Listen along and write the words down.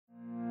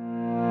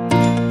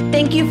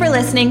Thank you for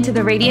listening to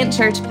the Radiant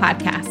Church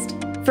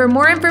podcast. For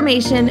more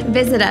information,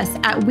 visit us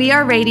at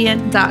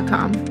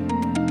weareradiant.com.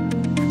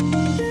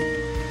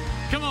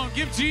 Come on,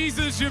 give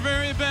Jesus your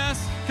very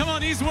best. Come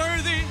on, he's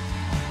worthy.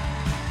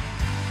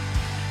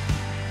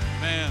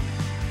 Man,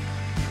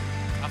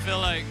 I feel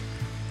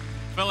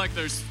like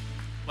there's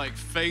like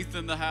faith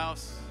in the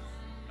house,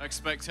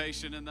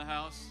 expectation in the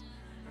house.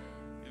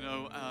 You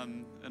know,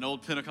 an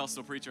old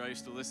Pentecostal preacher I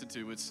used to listen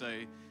to would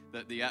say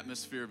that the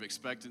atmosphere of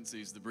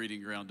expectancy is the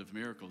breeding ground of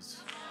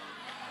miracles.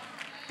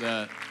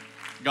 That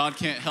God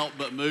can't help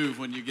but move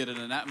when you get in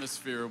an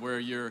atmosphere where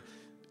you're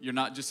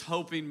not just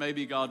hoping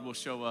maybe God will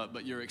show up,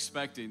 but you're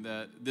expecting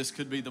that this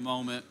could be the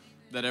moment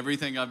that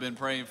everything I've been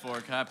praying for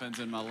happens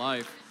in my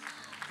life.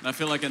 And I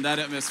feel like in that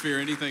atmosphere,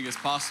 anything is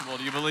possible.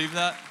 Do you believe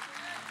that?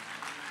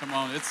 Come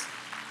on,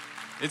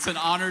 it's an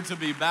honor to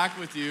be back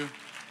with you.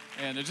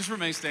 And just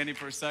remain standing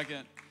for a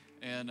second.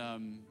 And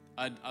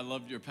I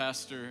love your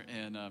pastor.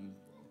 And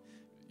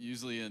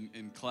usually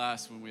in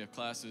class, when we have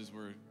classes,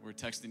 we're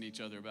texting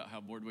each other about how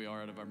bored we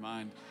are out of our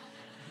mind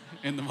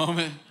in the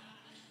moment,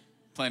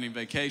 planning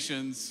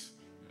vacations,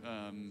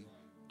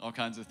 all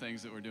kinds of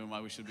things that we're doing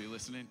while we should be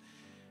listening.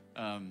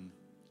 I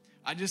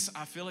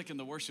feel like in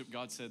the worship,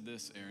 God said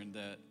this, Aaron,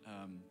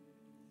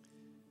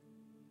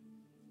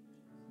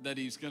 that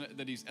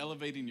He's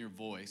elevating your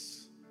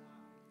voice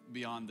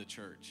beyond the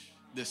church,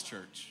 this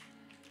church.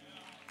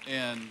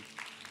 And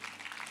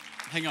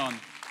hang on.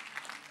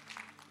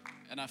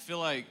 And I feel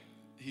like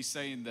He's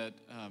saying that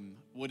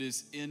what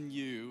is in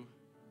you,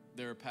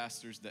 there are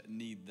pastors that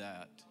need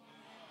that.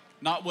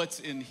 Not what's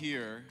in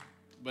here,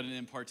 but an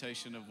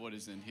impartation of what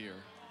is in here.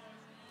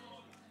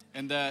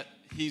 And that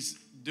He's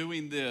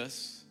doing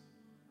this,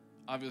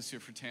 obviously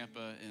for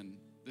Tampa, and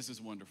this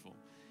is wonderful.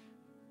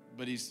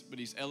 But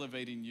he's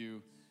elevating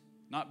you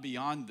not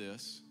beyond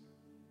this,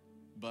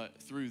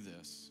 but through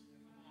this.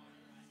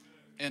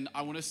 And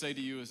I want to say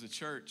to you as a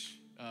church,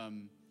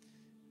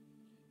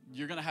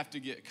 you're going to have to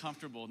get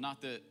comfortable,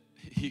 not that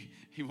he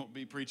won't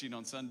be preaching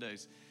on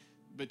Sundays,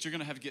 but you're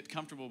going to have to get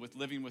comfortable with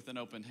living with an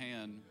open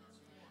hand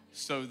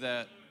so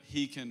that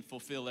He can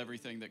fulfill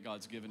everything that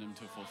God's given Him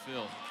to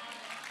fulfill.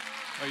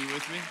 Are you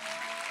with me?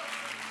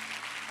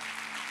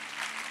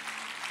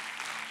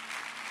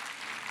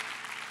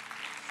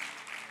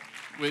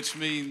 Which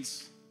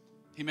means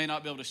He may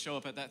not be able to show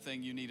up at that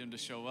thing you need Him to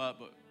show up,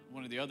 but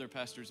one of the other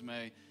pastors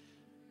may.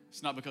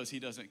 It's not because he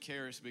doesn't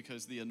care, it's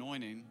because the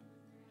anointing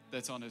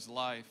that's on his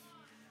life.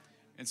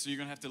 And so you're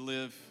going to have to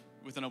live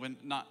with an open,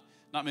 not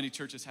many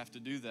churches have to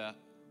do that,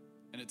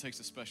 and it takes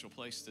a special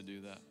place to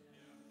do that.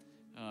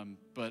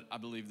 But I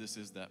believe this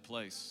is that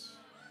place.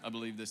 I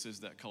believe this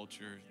is that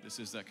culture. This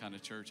is that kind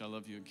of church. I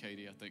love you and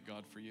Katie. I thank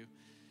God for you.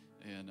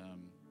 And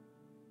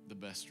the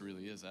best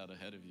really is out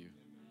ahead of you.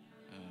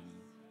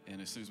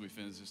 And as soon as we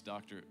finish this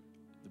doctorate,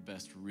 the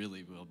best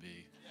really will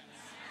be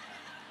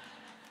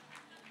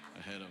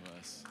ahead of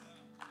us.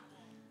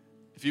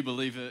 If you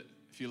believe it,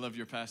 if you love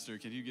your pastor,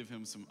 can you give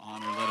him some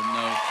honor? Let him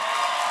know.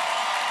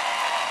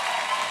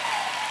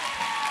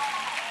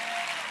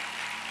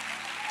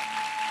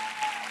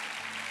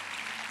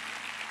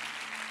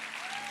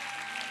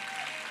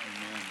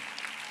 Amen.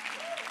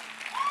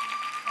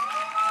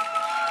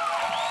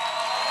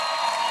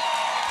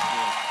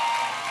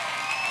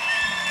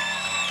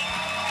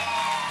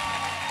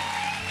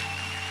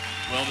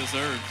 Good. Well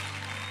deserved.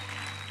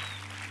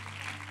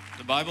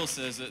 The Bible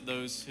says that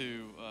those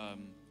who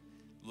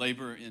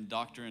labor in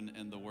doctrine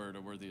and the word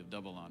are worthy of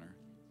double honor.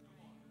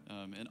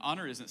 And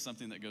honor isn't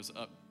something that goes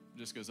up,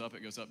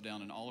 it goes up,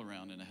 down, and all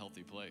around in a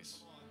healthy place.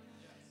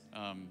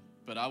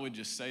 But I would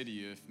just say to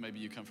you, if maybe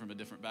you come from a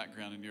different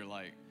background and you're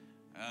like,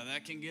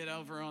 that can get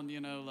over on,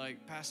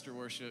 like pastor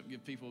worship,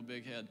 give people a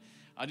big head.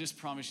 I just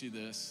promise you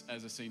this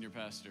as a senior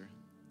pastor.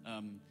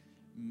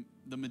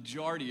 The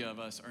majority of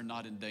us are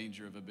not in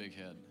danger of a big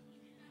head.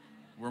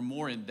 We're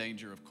more in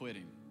danger of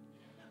quitting.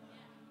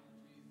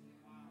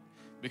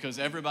 Because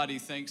everybody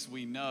thinks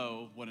we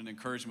know what an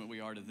encouragement we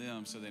are to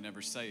them, so they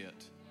never say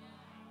it.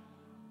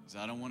 Because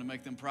I don't want to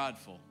make them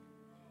prideful.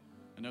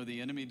 I know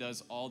the enemy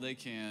does all he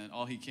can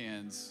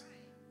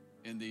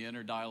in the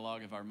inner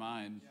dialogue of our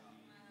mind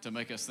to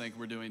make us think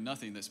we're doing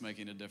nothing that's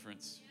making a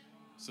difference.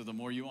 So the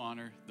more you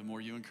honor, the more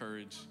you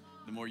encourage,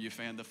 the more you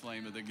fan the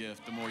flame of the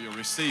gift, the more you'll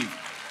receive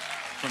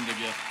from the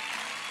gift.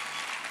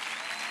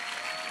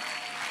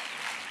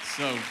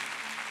 So,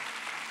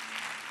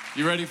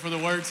 you ready for the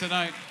word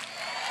tonight?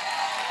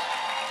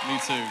 Me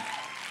too.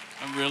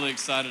 I'm really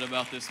excited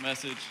about this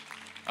message.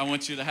 I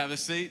want you to have a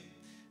seat.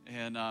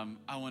 And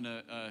I want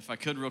to, if I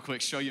could real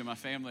quick, show you my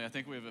family. I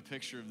think we have a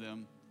picture of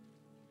them.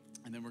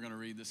 And then we're going to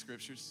read the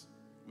scriptures.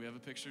 We have a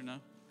picture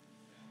now?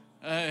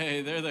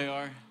 Hey, there they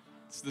are.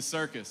 It's the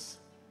circus.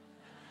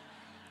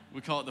 We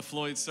call it the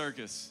Floyd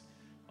Circus.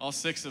 All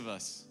 6 of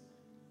us.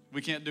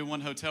 We can't do one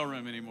hotel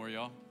room anymore,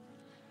 y'all.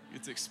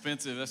 It's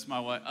expensive. That's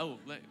my wife. Oh,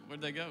 where'd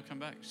they go? Come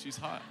back. She's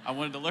hot. I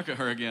wanted to look at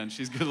her again.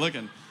 She's good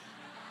looking.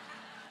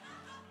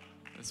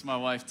 That's my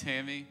wife,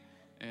 Tammy,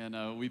 and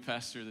we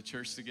pastor the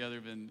church together.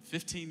 Been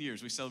 15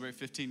 years. We celebrate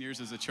 15 years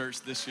as a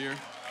church this year.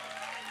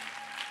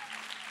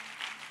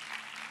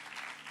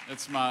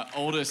 That's my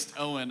oldest,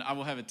 Owen. I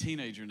will have a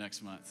teenager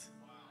next month.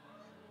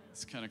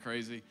 It's kind of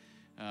crazy.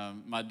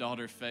 My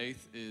daughter,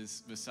 Faith,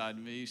 is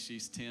beside me.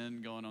 She's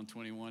 10, going on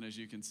 21, as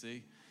you can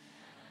see.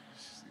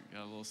 She's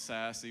got a little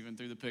sass even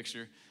through the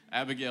picture.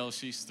 Abigail,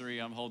 she's 3.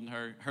 I'm holding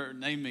her. Her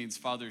name means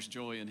Father's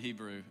Joy in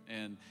Hebrew,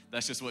 and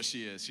that's just what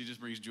she is. She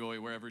just brings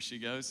joy wherever she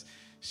goes.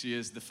 She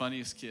is the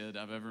funniest kid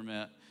I've ever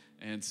met,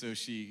 and so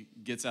she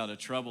gets out of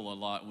trouble a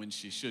lot when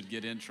she should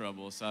get in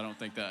trouble, so I don't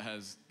think that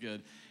has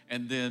good.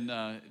 And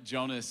then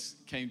Jonas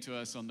came to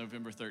us on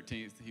November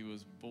 13th. He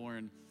was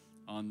born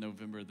on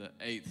November the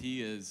 8th.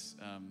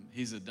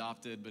 He's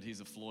adopted, but he's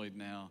a Floyd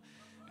now.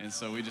 And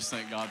so we just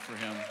thank God for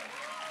him.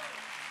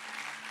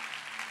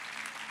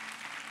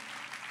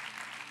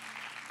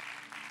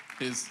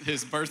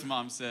 His birth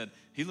mom said,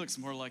 he looks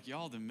more like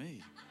y'all than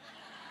me.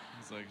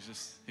 It's like,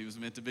 he was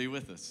meant to be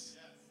with us.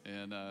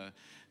 And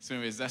so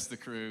anyways, that's the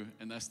crew,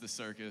 and that's the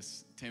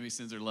circus. Tammy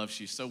sends her love.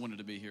 She so wanted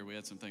to be here. We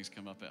had some things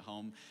come up at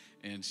home,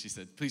 and she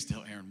said, please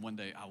tell Aaron, one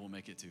day I will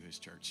make it to his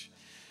church.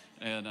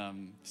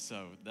 And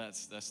so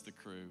that's the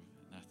crew,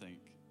 and I think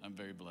I'm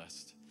very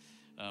blessed.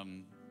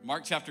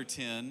 Mark chapter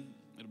 10,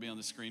 it'll be on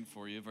the screen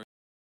for you.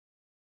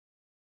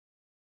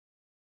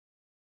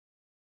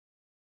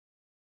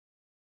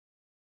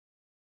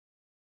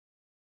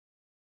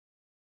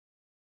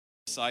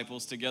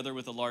 Disciples, together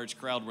with a large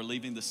crowd, were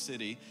leaving the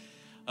city.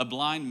 A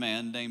blind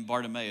man named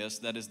Bartimaeus,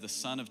 that is the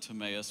son of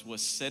Timaeus,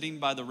 was sitting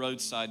by the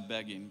roadside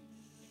begging.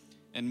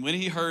 And when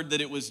he heard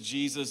that it was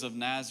Jesus of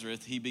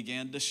Nazareth, he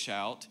began to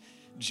shout,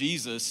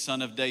 Jesus,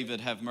 son of David,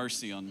 have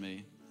mercy on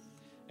me.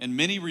 And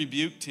many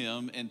rebuked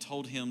him and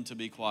told him to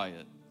be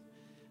quiet.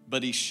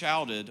 But he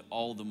shouted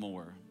all the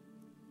more.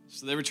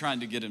 So they were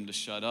trying to get him to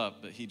shut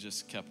up, but he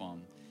just kept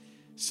on.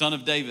 Son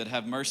of David,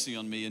 have mercy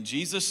on me. And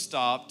Jesus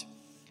stopped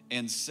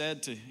and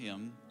said to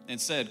him,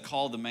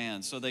 call the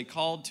man. So they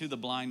called to the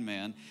blind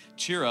man,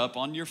 cheer up,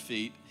 on your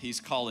feet, he's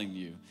calling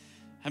you.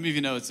 How many of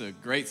you know it's a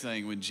great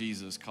thing when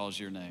Jesus calls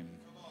your name?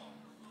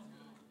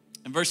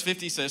 And verse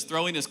 50 says,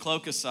 throwing his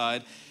cloak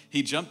aside,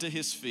 he jumped to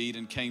his feet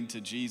and came to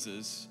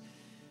Jesus.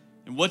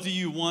 And what do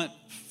you want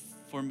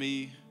for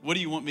me? What do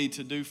you want me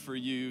to do for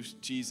you?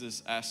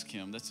 Jesus asked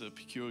him. That's a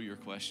peculiar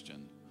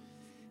question.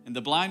 And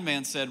the blind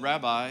man said,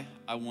 Rabbi,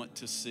 I want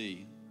to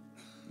see.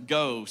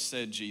 Go,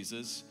 said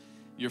Jesus.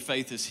 Your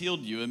faith has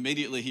healed you.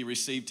 Immediately he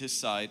received his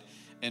sight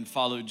and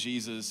followed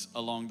Jesus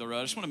along the road.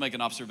 I just want to make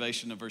an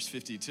observation of verse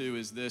 52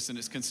 is this, and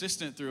it's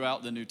consistent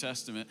throughout the New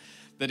Testament,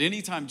 that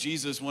anytime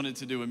Jesus wanted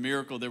to do a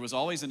miracle, there was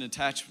always an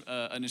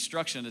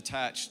instruction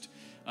attached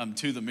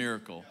to the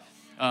miracle.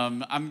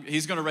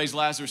 He's going to raise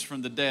Lazarus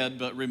from the dead,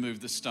 but remove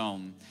the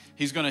stone.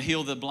 He's going to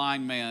heal the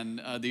blind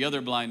man, the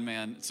other blind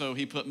man. So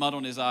he put mud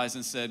on his eyes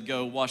and said,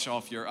 go wash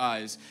off your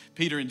eyes.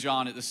 Peter and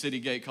John at the city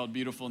gate called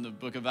Beautiful in the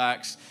book of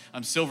Acts.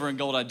 Silver and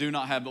gold I do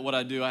not have, but what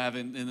I do I have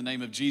in the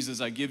name of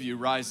Jesus I give you.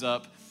 Rise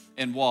up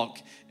and walk.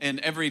 And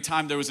every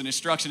time there was an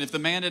instruction, if the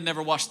man had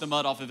never washed the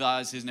mud off his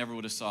eyes, he never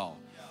would have saw.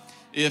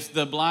 If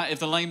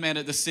the lame man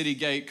at the city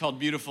gate called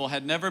Beautiful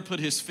had never put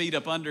his feet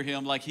up under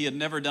him like he had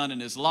never done in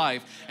his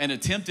life and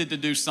attempted to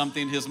do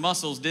something his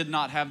muscles did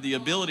not have the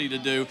ability to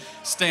do,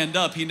 stand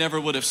up, he never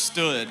would have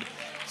stood.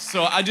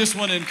 So I just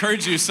want to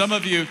encourage you, some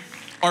of you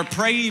are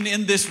praying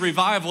in this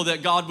revival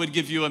that God would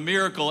give you a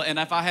miracle, and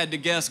if I had to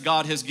guess,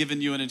 God has given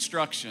you an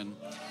instruction.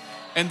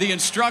 And the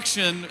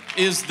instruction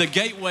is the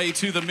gateway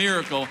to the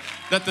miracle,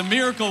 that the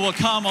miracle will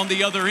come on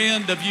the other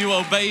end of you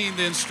obeying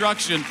the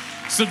instruction.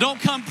 So don't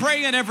come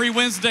praying every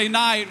Wednesday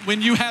night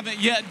when you haven't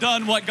yet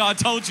done what God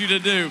told you to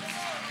do.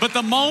 But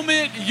the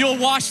moment you'll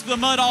wash the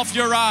mud off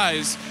your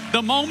eyes,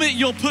 the moment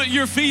you'll put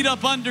your feet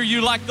up under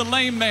you like the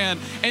lame man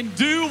and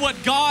do what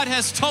God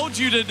has told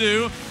you to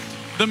do,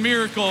 the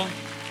miracle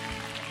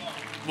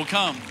will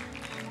come.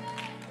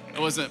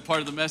 That wasn't part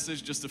of the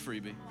message, just a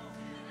freebie.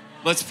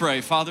 Let's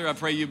pray. Father, I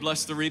pray you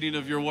bless the reading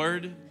of your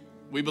word.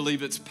 We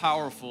believe it's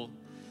powerful.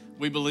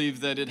 We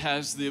believe that it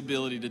has the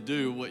ability to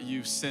do what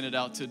you sent it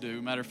out to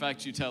do. Matter of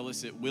fact, you tell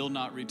us it will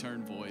not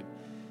return void.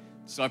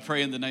 So I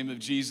pray in the name of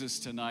Jesus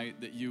tonight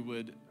that you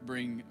would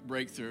bring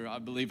breakthrough. I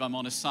believe I'm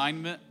on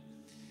assignment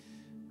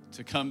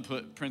to come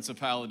put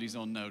principalities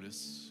on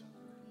notice.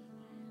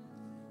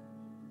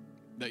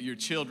 That your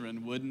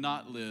children would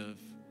not live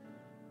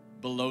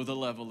below the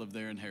level of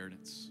their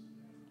inheritance.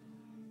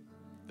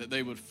 That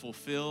they would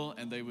fulfill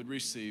and they would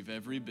receive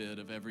every bit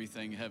of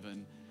everything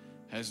heaven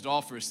has to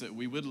offer us, that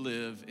we would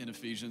live in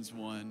Ephesians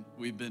 1.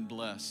 We've been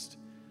blessed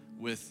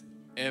with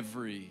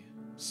every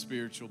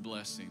spiritual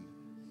blessing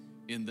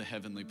in the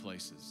heavenly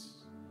places.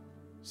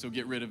 So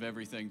get rid of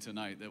everything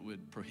tonight that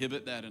would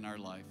prohibit that in our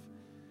life.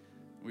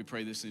 We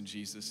pray this in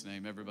Jesus'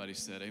 name. Everybody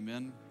said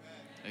amen.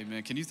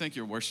 Amen. Can you thank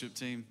your worship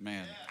team?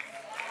 Man.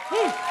 Woo.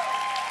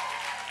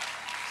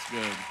 It's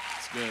good.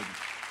 It's good.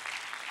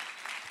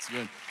 It's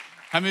good.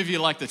 How many of you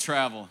like to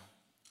travel?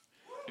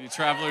 Any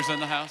travelers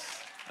in the house?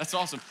 That's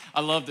awesome.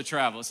 I love to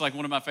travel. It's like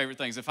one of my favorite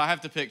things. If I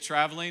have to pick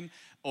traveling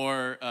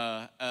or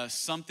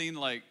something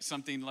like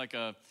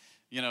a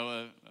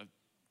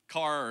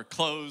car or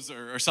clothes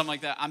or something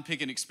like that. I'm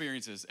picking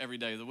experiences every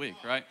day of the week,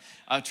 right?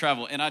 I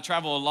travel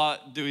a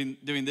lot doing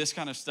this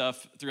kind of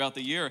stuff throughout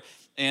the year.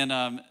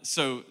 And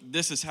so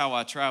this is how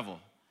I travel.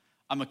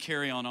 I'm a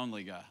carry-on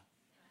only guy.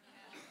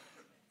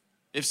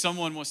 If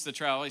someone wants to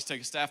travel, I always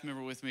take a staff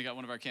member with me. Got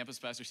one of our campus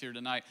pastors here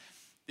tonight.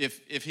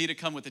 If he'd have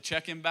come with a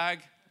check-in bag,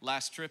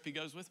 last trip he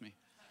goes with me.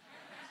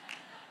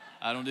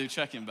 I don't do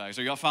check-in bags.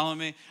 Are y'all following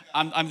me?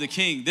 I'm the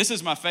king. This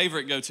is my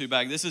favorite go-to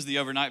bag. This is the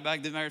overnight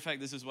bag. As a matter of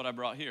fact, this is what I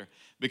brought here.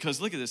 Because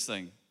look at this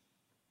thing.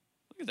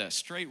 Look at that,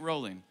 straight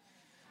rolling.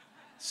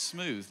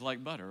 Smooth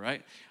like butter,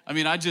 right? I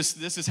mean,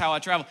 this is how I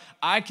travel.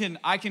 I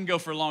can go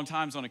for long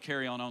times on a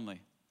carry-on only,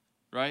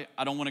 right?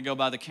 I don't want to go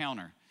by the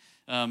counter.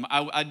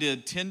 I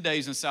did 10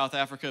 days in South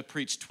Africa,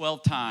 preached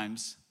 12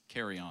 times,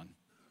 carry-on.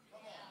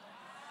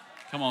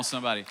 Come on,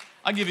 somebody.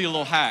 I'll give you a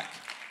little hack.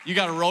 You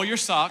got to roll your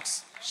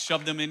socks,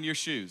 shove them in your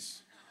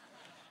shoes.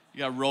 You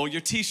got to roll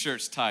your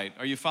T-shirts tight.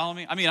 Are you following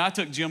me? I mean, I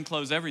took gym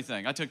clothes,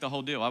 everything. I took the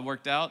whole deal. I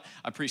worked out.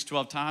 I preached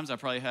 12 times. I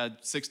probably had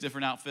 6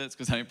 different outfits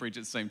because I didn't preach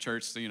at the same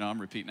church, so, I'm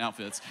repeating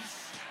outfits.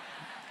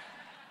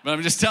 But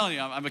I'm just telling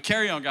you, I'm a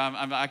carry-on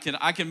guy.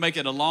 I can make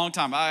it a long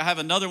time. I have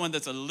another one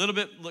that's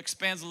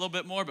expands a little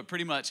bit more, but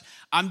pretty much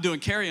I'm doing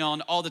carry-on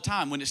all the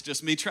time when it's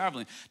just me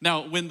traveling.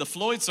 Now, when the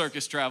Floyd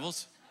Circus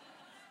travels,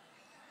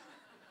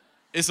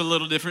 it's a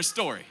little different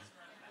story.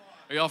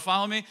 Are y'all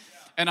following me?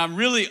 And I'm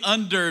really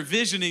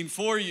under-visioning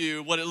for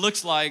you what it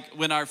looks like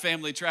when our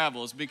family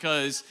travels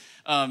because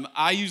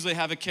I usually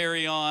have a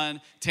carry-on.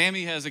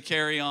 Tammy has a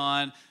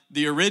carry-on.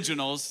 The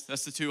originals,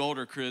 that's the 2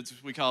 older kids,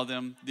 we call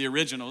them the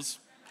originals.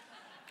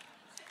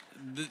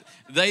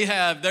 They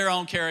have their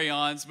own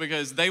carry-ons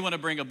because they want to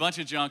bring a bunch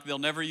of junk they'll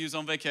never use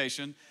on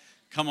vacation.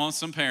 Come on,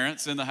 some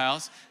parents in the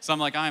house. So I'm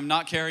like, I am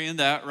not carrying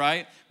that,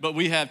 right? But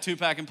we have 2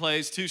 pack and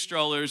plays, 2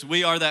 strollers.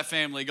 We are that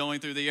family going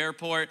through the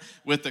airport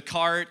with the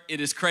cart. It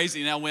is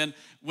crazy. Now,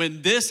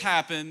 when this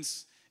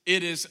happens,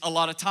 it is a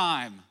lot of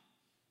time.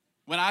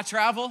 When I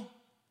travel,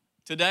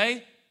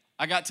 today,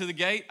 I got to the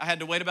gate. I had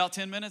to wait about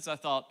 10 minutes. I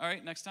thought, all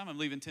right, next time I'm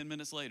leaving 10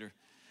 minutes later.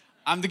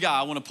 I'm the guy.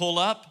 I want to pull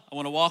up. I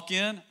want to walk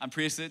in. I'm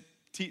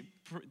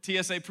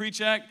TSA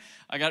pre-check.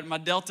 I got my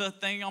Delta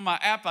thing on my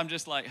app. I'm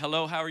just like,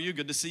 hello, how are you?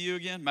 Good to see you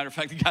again. Matter of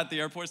fact, the guy at the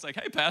airport's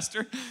like, hey,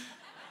 pastor.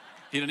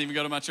 He didn't even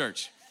go to my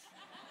church.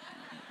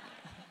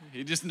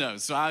 He just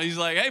knows. So he's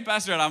like, hey,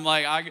 pastor. And I'm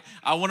like,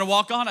 I want to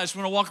walk on. I just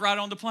want to walk right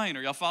on the plane.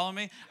 Are y'all following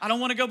me? I don't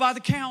want to go by the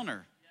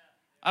counter.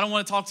 I don't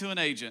want to talk to an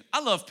agent.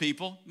 I love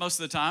people most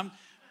of the time,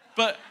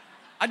 but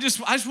I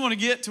just want to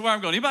get to where I'm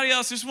going. Anybody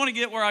else just want to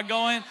get where I'm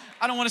going?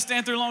 I don't want to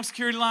stand through long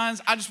security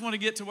lines. I just want to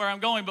get to where I'm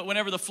going. But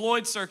whenever the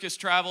Floyd Circus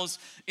travels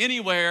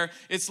anywhere,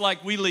 it's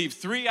like we leave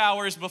 3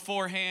 hours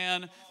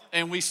beforehand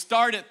and we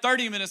start at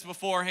 30 minutes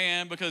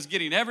beforehand because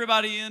getting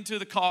everybody into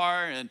the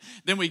car and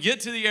then we get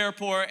to the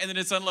airport and then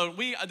it's unloaded.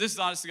 This is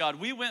honest to God.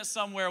 We went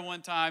somewhere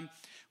one time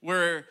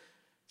where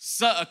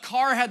a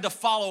car had to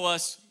follow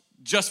us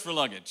just for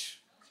luggage.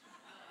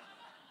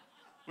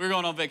 We were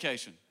going on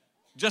vacation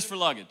just for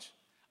luggage.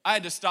 I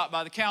had to stop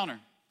by the counter.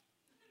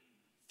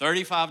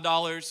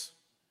 $35.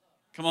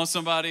 Come on,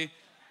 somebody.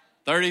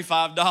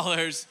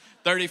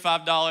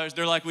 $35.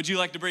 They're like, would you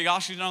like to bring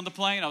oxygen on the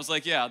plane? I was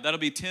like, yeah,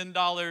 that'll be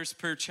 $10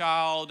 per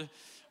child.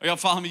 Are y'all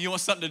following me? You want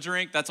something to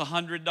drink? That's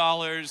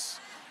 $100.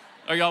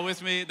 Are y'all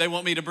with me? They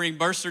want me to bring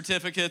birth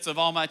certificates of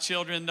all my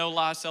children. No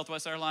lie,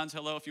 Southwest Airlines,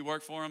 hello, if you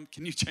work for them,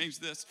 can you change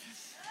this?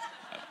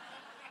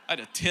 I had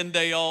a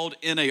 10-day-old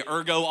in a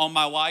ergo on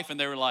my wife, and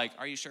they were like,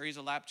 are you sure he's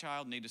a lap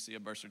child? Need to see a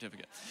birth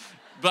certificate.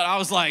 But I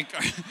was like,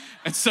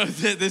 and so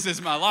this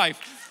is my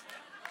life.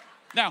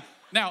 Now,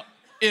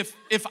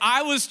 if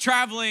I was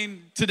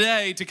traveling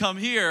today to come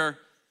here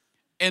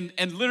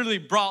and literally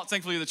brought,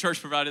 thankfully the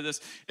church provided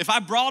this, if I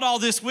brought all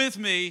this with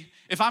me,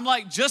 if I'm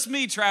like just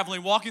me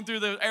traveling, walking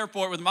through the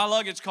airport with my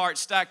luggage cart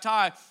stacked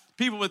high,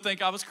 people would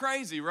think I was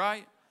crazy,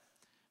 right?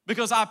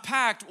 Because I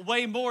packed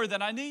way more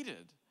than I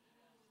needed.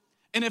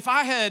 And if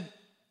I had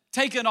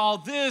taken all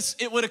this,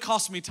 it would have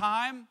cost me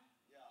time.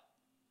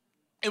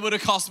 It would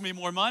have cost me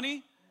more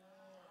money.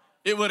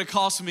 It would have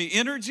cost me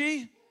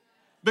energy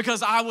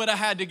because I would have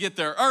had to get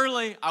there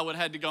early. I would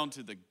have had to go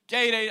into the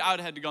gate. I would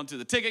have had to go into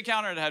the ticket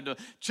counter. I'd have to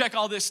check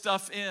all this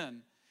stuff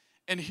in.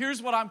 And here's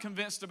what I'm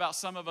convinced about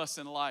some of us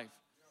in life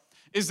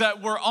is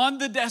that we're on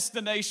the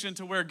destination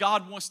to where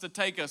God wants to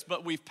take us,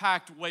 but we've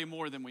packed way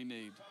more than we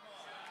need.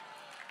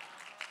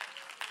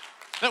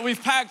 That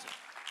we've packed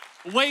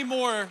way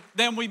more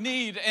than we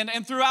need.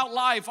 And throughout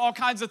life, all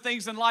kinds of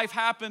things in life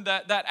happen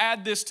that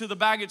add this to the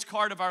baggage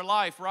cart of our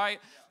life, right?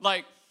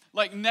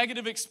 Like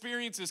negative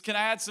experiences can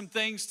add some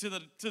things to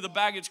the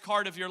baggage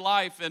cart of your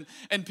life.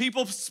 And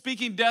people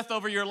speaking death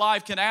over your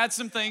life can add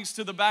some things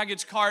to the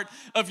baggage cart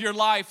of your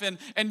life.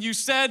 And you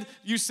said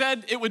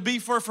it would be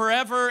for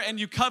forever, and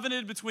you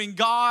covenanted between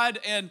God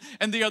and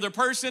the other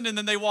person, and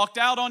then they walked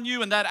out on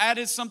you, and that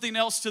added something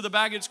else to the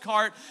baggage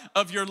cart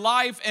of your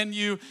life. And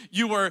you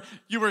were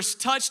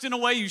touched in a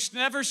way you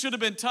never should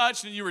have been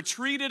touched, and you were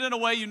treated in a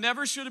way you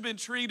never should have been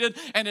treated,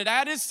 and it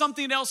added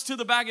something else to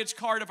the baggage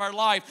cart of our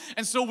life.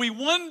 And so we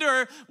wonder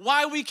wonder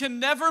why we can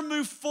never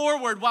move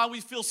forward, why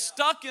we feel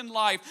stuck in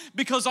life,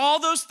 because all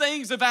those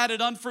things have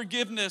added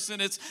unforgiveness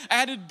and it's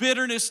added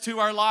bitterness to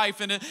our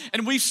life.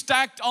 And we've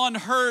stacked on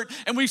hurt,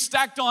 and we've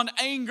stacked on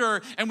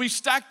anger, and we've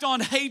stacked on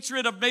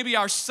hatred of maybe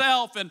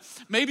ourselves and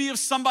maybe of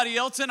somebody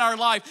else in our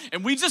life.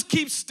 And we just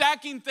keep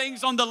stacking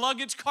things on the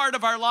luggage cart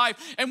of our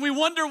life. And we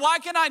wonder, why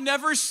can I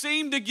never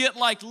seem to get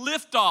like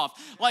lift off?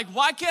 Like,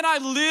 why can't I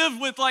live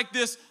with like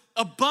this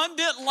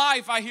abundant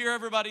life I hear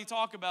everybody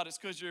talk about? It's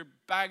because your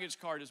baggage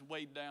cart is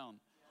weighed down.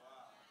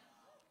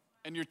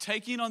 And you're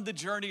taking on the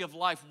journey of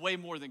life way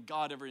more than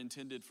God ever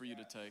intended for you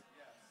to take.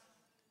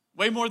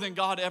 Way more than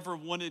God ever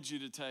wanted you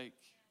to take.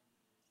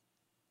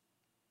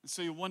 And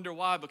so you wonder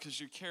why, because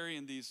you're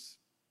carrying this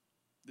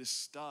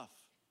stuff.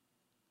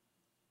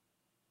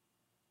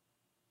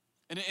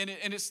 And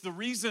it's the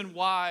reason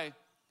why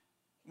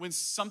when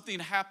something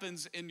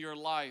happens in your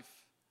life,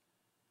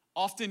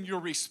 often your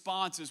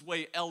response is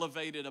way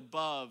elevated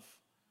above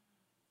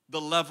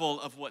the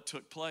level of what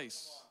took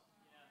place.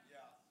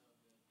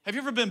 Have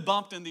you ever been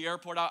bumped in the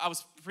airport? I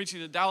was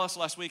preaching in Dallas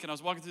last week, and I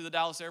was walking through the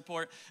Dallas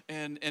airport,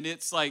 and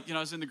it's like, I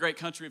was in the great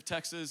country of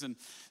Texas, and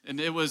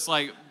it was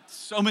like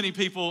so many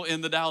people in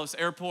the Dallas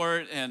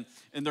airport, and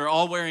they're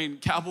all wearing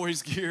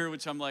Cowboys gear,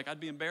 which I'm like, I'd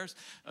be embarrassed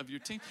of your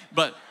team.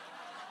 But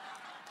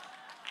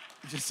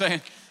just saying,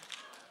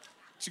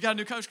 she got a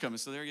new coach coming,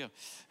 so there you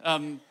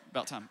go.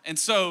 About time. And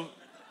so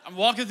I'm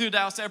walking through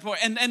Dallas airport,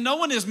 and no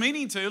one is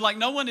meaning to, like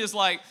no one is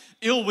like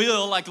ill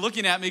will, like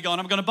looking at me going,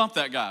 I'm gonna bump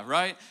that guy,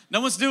 right?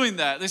 No one's doing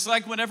that. It's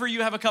like whenever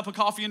you have a cup of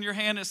coffee in your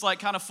hand, it's like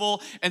kind of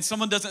full, and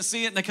someone doesn't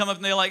see it, and they come up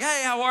and they're like,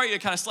 hey, how are you?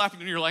 Kind of slap you,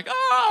 and you're like,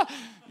 ah!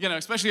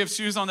 Especially if you have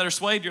shoes on that are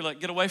suede, you're like,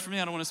 get away from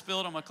me, I don't wanna spill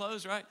it on my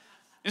clothes, right?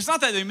 It's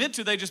not that they meant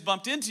to, they just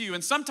bumped into you,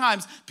 and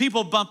sometimes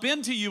people bump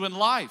into you in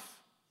life.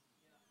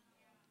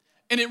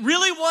 And it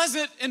really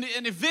wasn't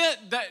an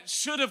event that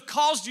should have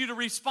caused you to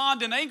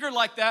respond in anger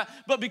like that,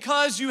 but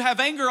because you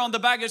have anger on the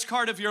baggage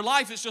cart of your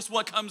life, it's just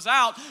what comes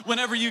out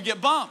whenever you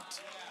get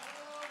bumped.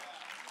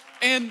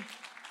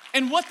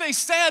 And what they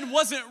said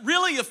wasn't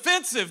really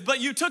offensive, but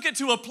you took it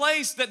to a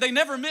place that they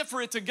never meant for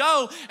it to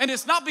go, and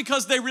it's not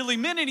because they really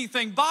meant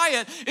anything by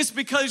it, it's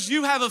because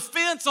you have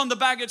offense on the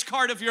baggage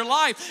cart of your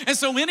life. And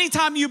so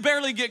anytime you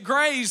barely get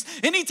grazed,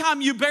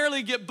 anytime you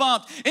barely get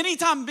bumped,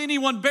 anytime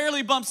anyone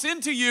barely bumps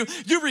into you,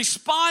 you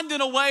respond in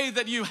a way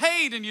that you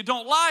hate and you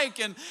don't like,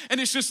 and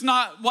it's just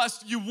not what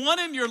you want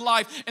in your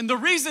life. And the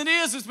reason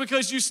is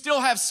because you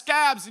still have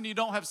scabs and you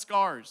don't have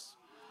scars.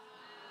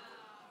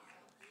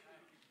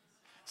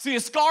 See, a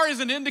scar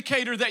is an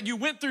indicator that you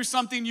went through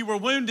something, you were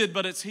wounded,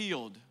 but it's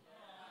healed.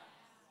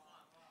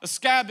 A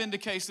scab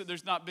indicates that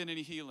there's not been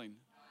any healing.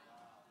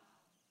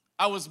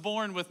 I was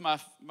born with my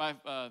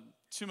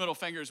two middle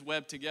fingers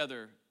webbed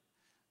together.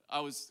 I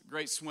was a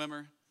great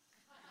swimmer.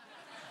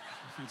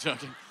 I'm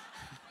joking.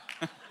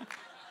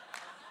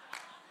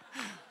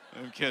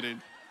 I'm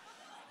kidding.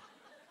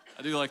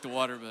 I do like the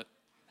water, but.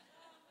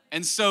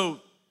 And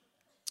so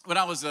when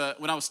I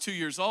was 2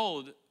 years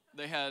old,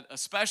 they had a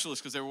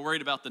specialist because they were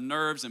worried about the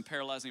nerves and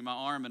paralyzing my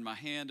arm and my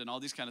hand and all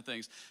these kind of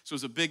things. So it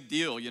was a big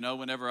deal,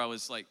 whenever I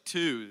was like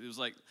 2. It was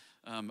like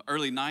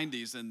early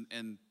 90s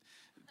and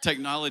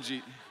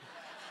technology.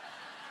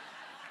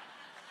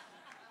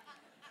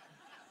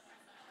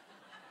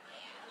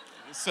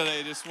 So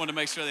they just wanted to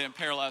make sure they didn't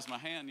paralyze my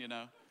hand,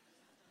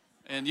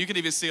 And you can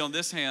even see on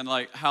this hand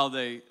like how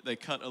they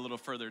cut a little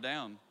further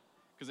down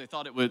because they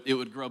thought it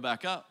would grow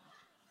back up.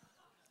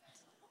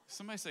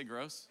 Somebody say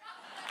gross.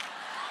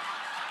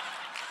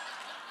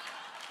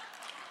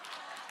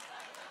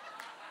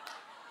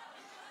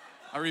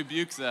 I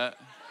rebuke that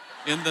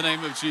in the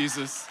name of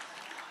Jesus.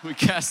 We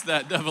cast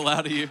that devil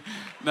out of you.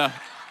 No.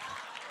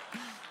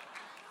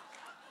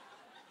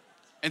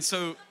 And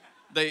so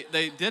they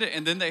did it,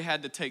 and then they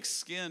had to take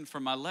skin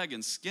from my leg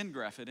and skin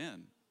graft it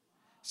in.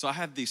 So I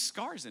have these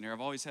scars in here. I've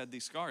always had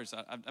these scars.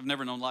 I've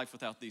never known life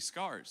without these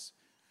scars.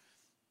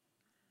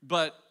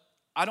 But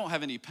I don't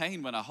have any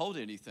pain when I hold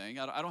anything.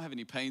 I don't have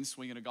any pain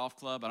swinging a golf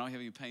club. I don't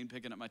have any pain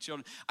picking up my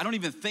children. I don't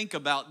even think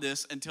about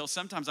this until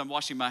sometimes I'm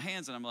washing my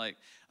hands, and I'm like,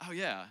 oh,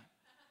 yeah.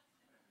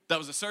 That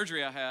was a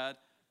surgery I had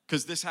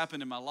because this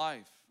happened in my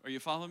life. Are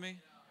you following me?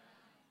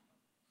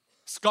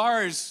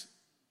 Scars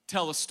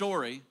tell a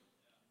story,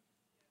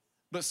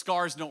 but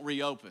scars don't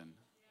reopen.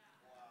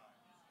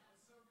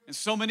 And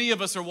so many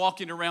of us are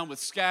walking around with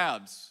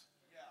scabs.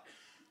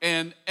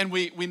 And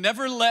we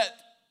never let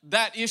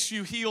that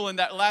issue heal in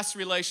that last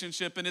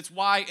relationship. And it's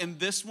why in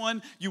this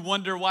one, you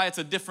wonder why it's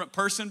a different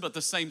person, but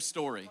the same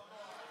story.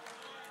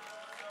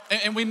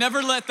 And we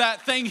never let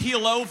that thing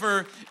heal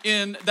over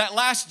in that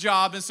last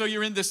job. And so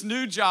you're in this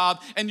new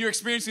job and you're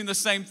experiencing the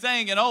same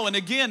thing. And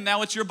again,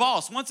 now it's your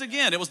boss. Once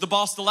again, it was the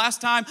boss the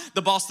last time,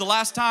 the boss the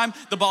last time,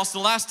 the boss the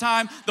last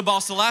time, the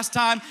boss the last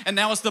time, and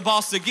now it's the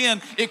boss again.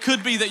 It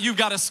could be that you've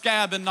got a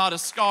scab and not a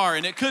scar.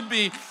 And it could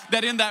be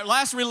that in that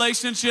last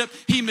relationship,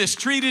 he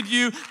mistreated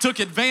you, took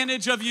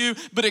advantage of you.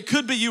 But it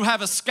could be you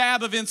have a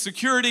scab of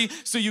insecurity,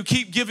 so you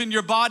keep giving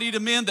your body to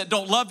men that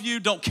don't love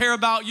you, don't care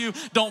about you,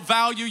 don't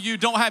value you,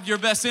 don't have your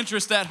best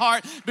interest at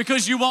heart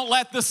because you won't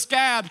let the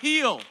scab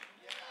heal.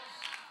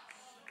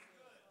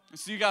 And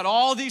so you got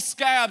all these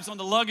scabs on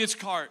the luggage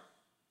cart.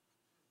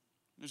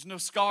 There's no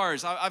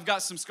scars. I've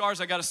got some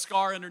scars. I got a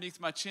scar underneath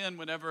my chin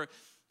whenever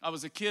I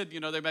was a kid. You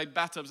know, they made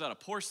bathtubs out of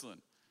porcelain.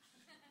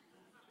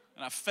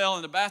 And I fell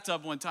in the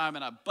bathtub one time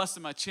and I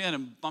busted my chin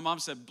and my mom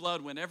said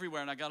blood went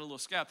everywhere and I got a little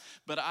scab.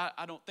 But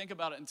I don't think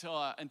about it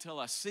until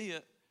I see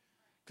it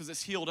because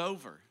it's healed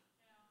over.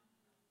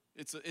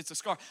 It's a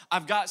scar.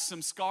 I've got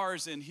some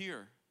scars in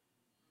here.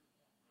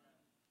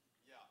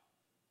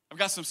 I've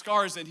got some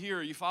scars in here.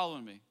 Are you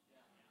following me?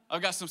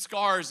 I've got some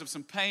scars of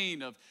some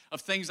pain, of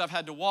things I've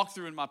had to walk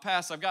through in my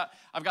past. I've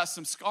got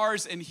some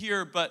scars in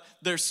here, but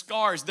they're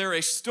scars. They're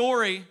a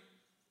story.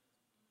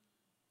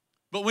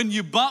 But when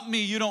you bump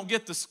me, you don't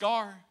get the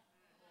scar.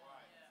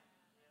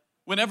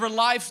 Whenever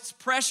life's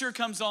pressure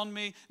comes on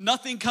me,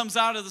 nothing comes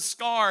out of the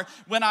scar.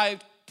 When I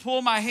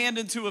pull my hand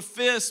into a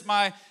fist,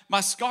 my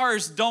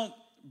scars don't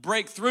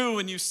break through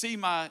and you see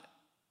my...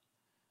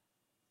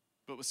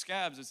 But with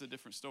scabs, it's a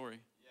different story.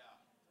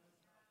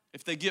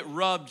 If they get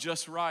rubbed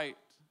just right,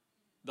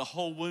 the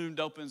whole wound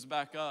opens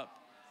back up.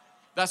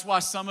 That's why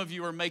some of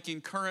you are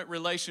making current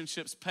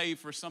relationships pay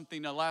for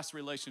something a last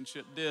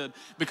relationship did.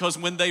 Because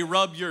when they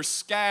rub your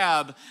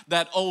scab,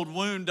 that old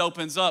wound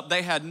opens up.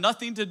 They had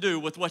nothing to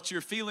do with what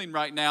you're feeling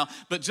right now.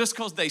 But just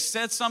because they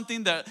said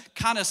something that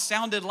kind of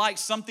sounded like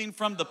something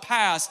from the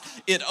past,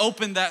 it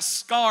opened that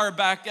scar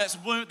back,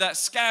 that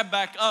scab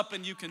back up,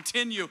 and you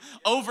continue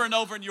over and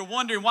over. And you're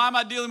wondering, why am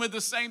I dealing with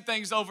the same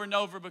things over and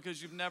over?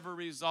 Because you've never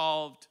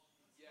resolved.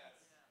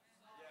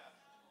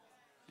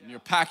 And you're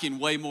packing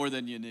way more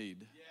than you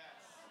need.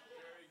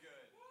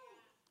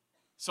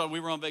 So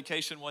we were on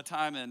vacation one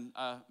time, and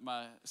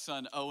my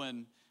son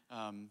Owen,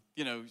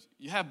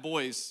 you have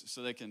boys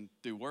so they can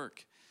do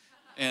work.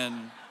 And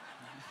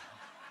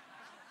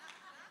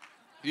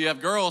you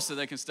have girls so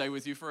they can stay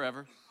with you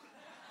forever.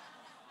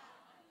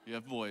 You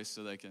have boys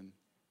so they can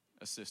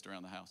assist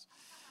around the house.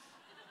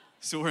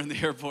 So we're in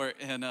the airport,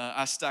 and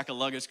I stack a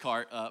luggage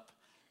cart up.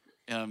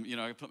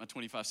 I put my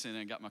 25 cent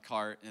in, got my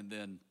cart, and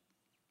then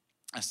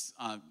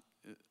I'm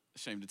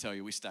ashamed to tell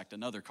you, we stacked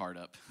another cart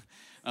up.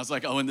 I was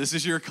like, Owen, this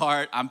is your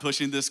cart. I'm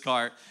pushing this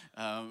cart.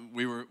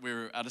 We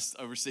were out of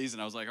overseas,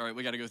 and I was like, all right,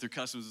 we got to go through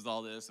customs with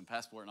all this and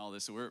passport and all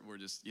this. So we're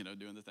just,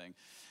 doing the thing.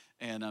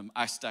 And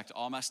I stacked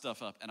all my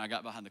stuff up, and I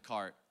got behind the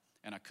cart,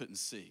 and I couldn't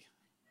see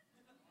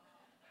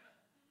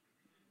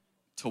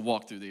to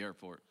walk through the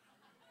airport.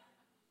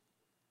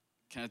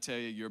 Can I tell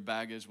you, your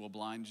baggage will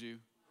blind you?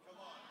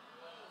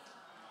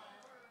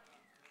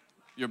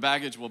 Your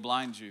baggage will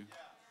blind you.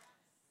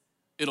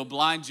 It'll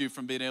blind you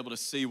from being able to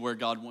see where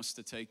God wants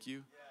to take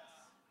you.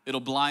 It'll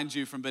blind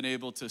you from being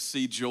able to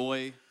see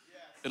joy.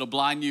 It'll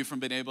blind you from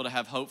being able to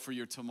have hope for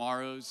your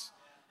tomorrows.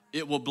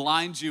 It will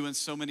blind you in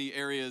so many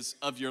areas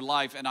of your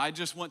life. And I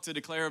just want to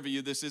declare over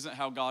you, this isn't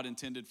how God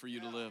intended for you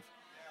to live.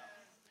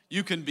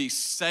 You can be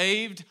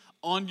saved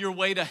on your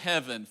way to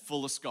heaven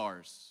full of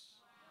scars.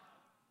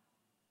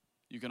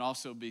 You can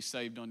also be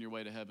saved on your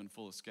way to heaven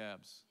full of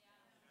scabs.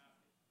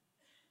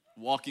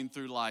 Walking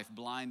through life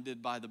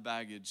blinded by the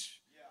baggage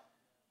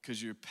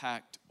because you're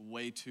packed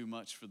way too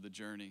much for the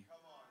journey.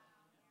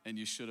 And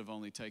you should have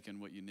only taken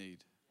what you need.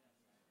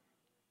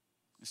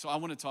 So I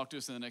want to talk to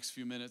us in the next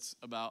few minutes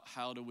about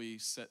how do we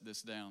set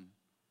this down.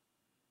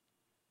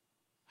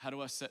 How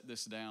do I set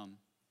this down?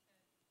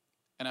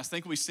 And I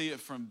think we see it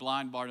from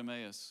blind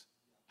Bartimaeus.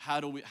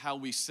 How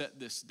we set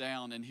this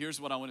down. And here's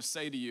what I want to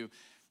say to you.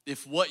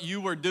 If what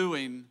you were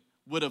doing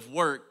would have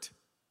worked,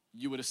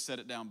 you would have set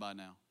it down by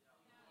now.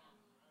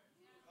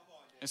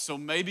 And so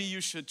maybe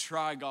you should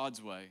try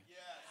God's way.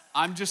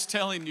 I'm just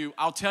telling you,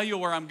 I'll tell you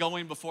where I'm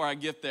going before I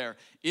get there.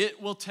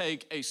 It will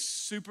take a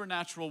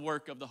supernatural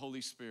work of the Holy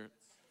Spirit.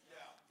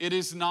 It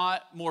is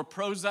not more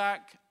Prozac.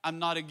 I'm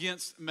not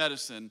against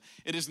medicine.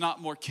 It is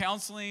not more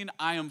counseling.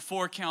 I am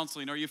for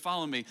counseling. Are you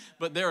following me?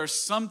 But there are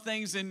some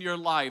things in your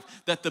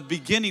life that the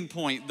beginning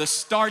point, the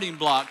starting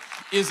block,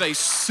 is a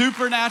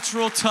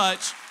supernatural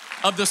touch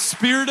of the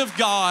Spirit of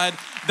God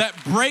that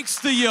breaks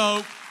the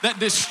yoke, that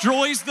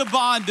destroys the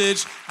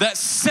bondage, that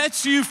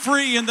sets you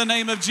free in the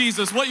name of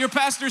Jesus. What your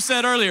pastor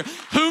said earlier,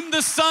 whom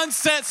the Son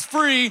sets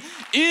free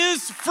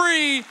is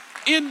free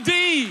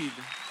indeed.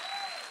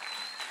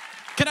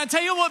 Can I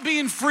tell you what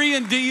being free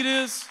indeed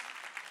is?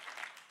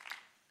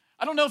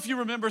 I don't know if you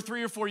remember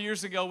 3 or 4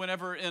 years ago,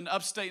 whenever in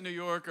upstate New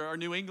York or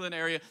New England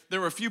area, there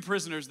were a few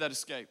prisoners that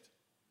escaped.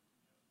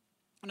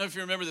 I don't know if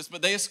you remember this,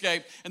 but they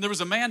escaped, and there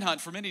was a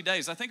manhunt for many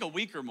days, I think a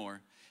week or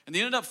more. And they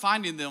ended up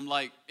finding them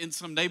like in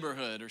some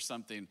neighborhood or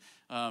something,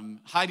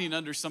 hiding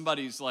under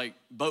somebody's like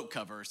boat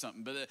cover or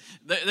something. But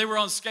they were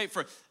on escape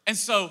and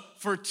so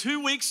for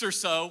 2 weeks or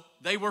so,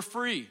 they were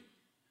free.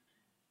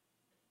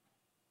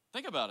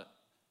 Think about it.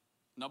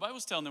 Nobody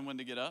was telling them when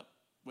to get up,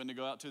 when to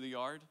go out to the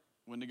yard,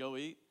 when to go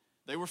eat.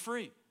 They were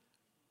free.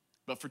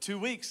 But for 2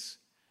 weeks,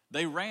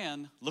 they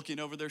ran looking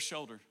over their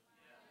shoulder.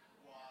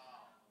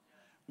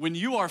 When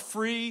you are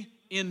free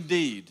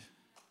indeed,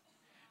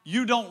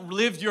 you don't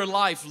live your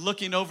life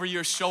looking over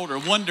your shoulder,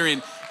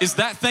 wondering, is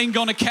that thing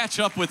gonna catch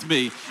up with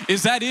me?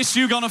 Is that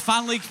issue gonna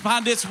finally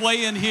find its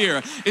way in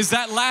here? Is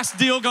that last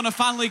deal gonna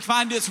finally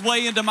find its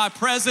way into my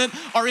present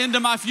or into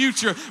my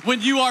future?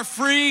 When you are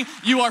free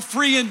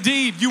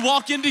indeed. You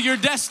walk into your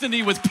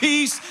destiny with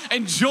peace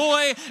and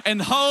joy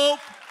and hope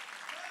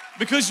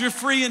because you're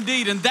free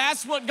indeed. And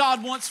that's what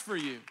God wants for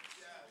you.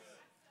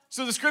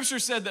 So the scripture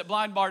said that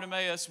blind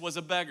Bartimaeus was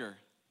a beggar.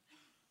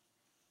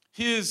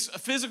 His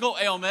physical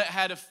ailment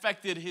had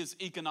affected his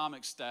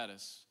economic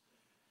status.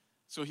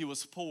 So he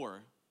was poor.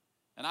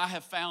 And I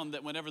have found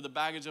that whenever the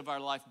baggage of our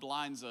life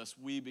blinds us,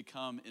 we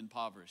become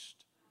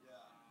impoverished.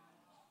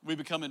 We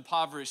become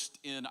impoverished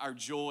in our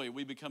joy.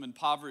 We become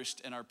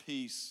impoverished in our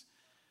peace.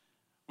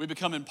 We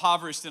become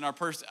impoverished in our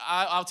person.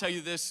 I'll tell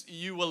you this,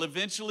 you will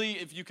eventually,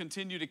 if you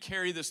continue to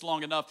carry this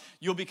long enough,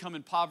 you'll become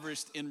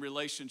impoverished in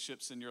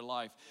relationships in your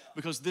life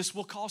because this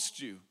will cost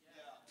you.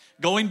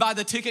 Going by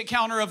the ticket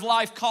counter of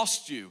life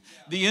costs you.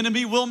 The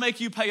enemy will make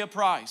you pay a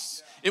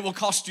price. It will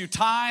cost you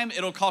time.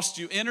 It'll cost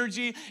you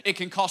energy. It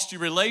can cost you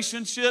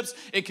relationships.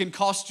 It can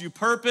cost you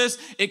purpose.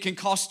 It can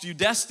cost you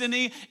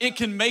destiny. It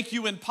can make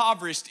you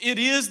impoverished. It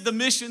is the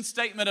mission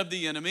statement of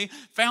the enemy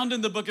found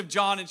in the book of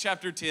John in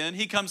chapter 10.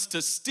 He comes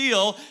to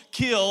steal,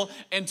 kill,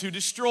 and to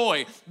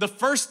destroy. The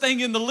first thing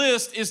in the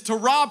list is to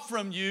rob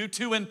from you,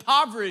 to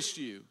impoverish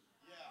you.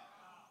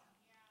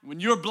 When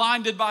you're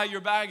blinded by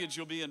your baggage,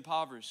 you'll be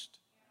impoverished.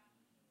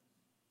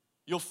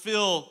 You'll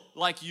feel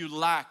like you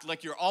lack,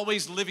 like you're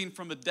always living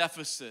from a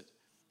deficit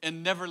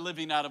and never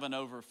living out of an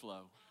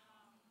overflow.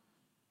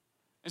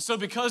 And so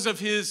because of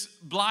his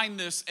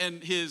blindness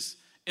and his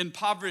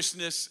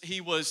impoverishedness,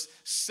 he was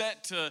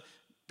set to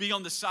be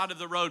on the side of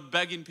the road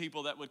begging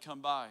people that would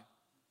come by.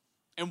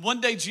 And one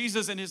day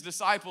Jesus and his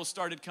disciples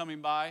started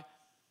coming by,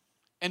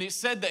 and it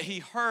said that he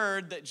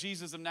heard that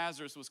Jesus of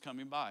Nazareth was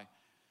coming by.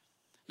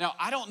 Now,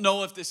 I don't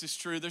know if this is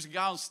true. There's a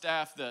guy on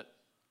staff that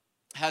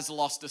has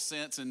lost a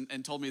sense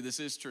and told me this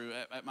is true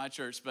at my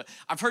church, but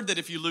I've heard that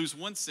if you lose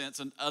one sense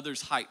and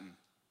others heighten.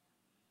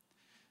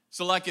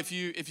 So like if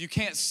you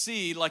can't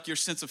see, like your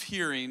sense of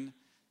hearing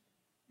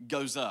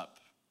goes up.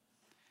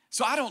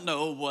 So I don't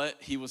know what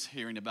he was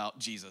hearing about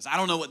Jesus. I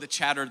don't know what the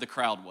chatter of the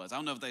crowd was. I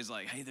don't know if they was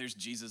like, hey, there's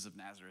Jesus of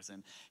Nazareth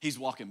and he's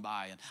walking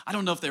by. And I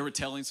don't know if they were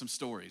telling some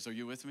stories. Are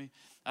you with me?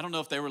 I don't know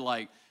if they were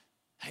like,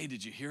 hey,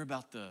 did you hear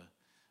about the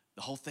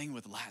whole thing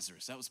with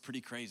Lazarus? That was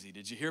pretty crazy.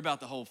 Did you hear about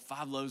the whole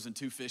 5 loaves and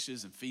 2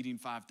 fishes and feeding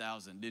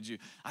 5,000? Did you?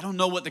 I don't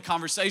know what the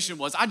conversation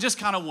was. I just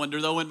kind of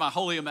wonder, though, in my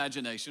holy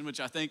imagination,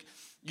 which I think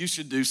you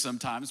should do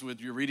sometimes when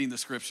you're reading the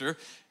scripture.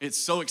 It's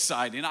so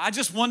exciting. I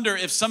just wonder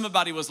if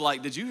somebody was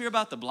like, did you hear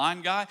about the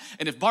blind guy?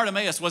 And if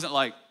Bartimaeus wasn't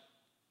like,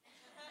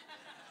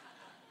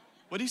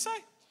 what'd he say?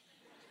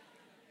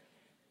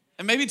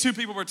 And maybe 2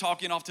 people were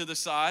talking off to the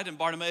side, and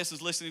Bartimaeus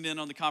is listening in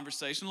on the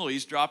conversation, a little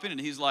eavesdropping,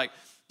 and he's like,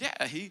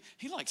 yeah, he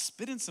like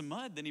spit in some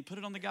mud, then he put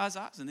it on the guy's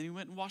eyes, and then he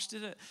went and washed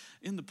it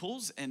in the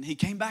pools, and he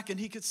came back and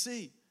he could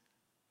see.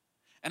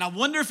 And I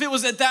wonder if it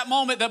was at that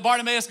moment that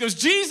Bartimaeus goes,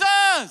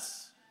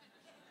 Jesus,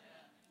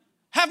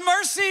 have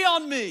mercy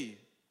on me.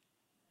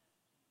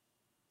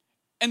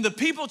 And the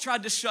people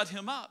tried to shut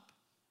him up.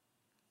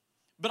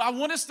 But I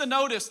want us to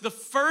notice the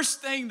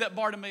first thing that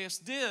Bartimaeus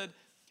did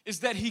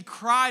is that he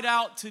cried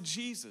out to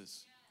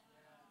Jesus.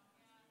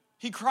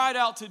 He cried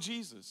out to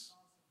Jesus.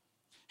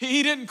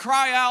 He didn't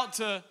cry out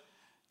to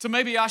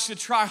maybe I should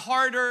try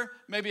harder,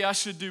 maybe I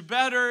should do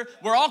better.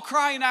 We're all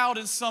crying out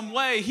in some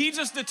way. He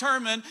just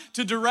determined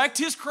to direct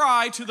his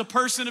cry to the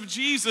person of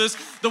Jesus,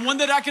 the one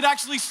that I could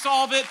actually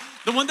solve it,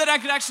 the one that I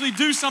could actually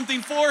do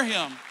something for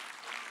him.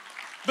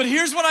 But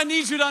here's what I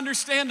need you to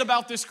understand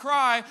about this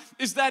cry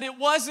is that it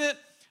wasn't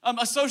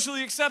a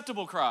socially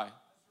acceptable cry.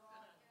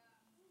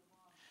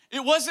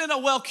 It wasn't a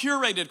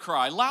well-curated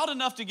cry, loud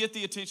enough to get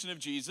the attention of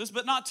Jesus,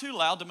 but not too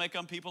loud to make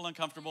people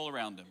uncomfortable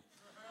around him.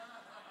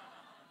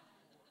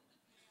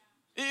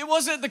 It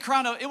wasn't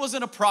it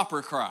wasn't a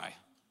proper cry.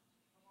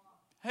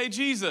 Hey,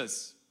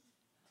 Jesus,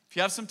 if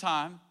you have some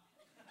time,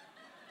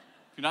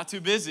 if you're not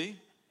too busy,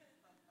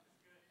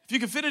 if you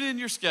can fit it in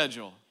your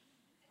schedule,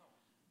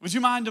 would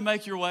you mind to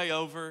make your way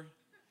over?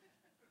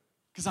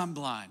 Because I'm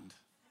blind,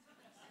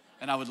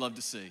 and I would love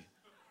to see.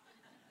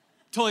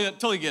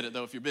 Totally get it,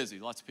 though, if you're busy.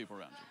 Lots of people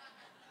around you.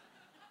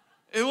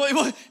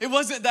 It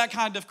wasn't that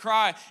kind of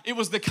cry. It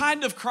was the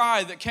kind of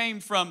cry that came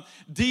from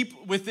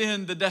deep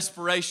within the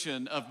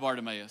desperation of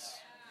Bartimaeus.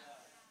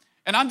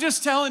 And I'm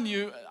just telling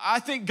you,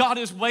 I think God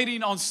is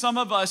waiting on some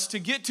of us to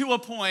get to a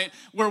point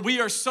where we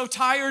are so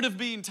tired of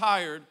being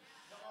tired,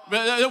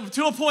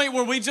 to a point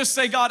where we just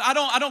say, God,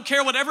 I don't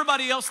care what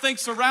everybody else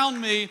thinks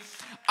around me.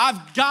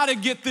 I've got to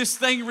get this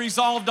thing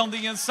resolved on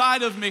the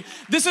inside of me.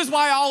 This is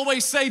why I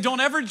always say, don't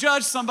ever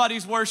judge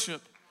somebody's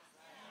worship.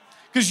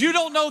 Because you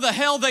don't know the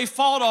hell they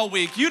fought all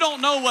week. You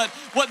don't know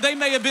what they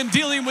may have been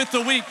dealing with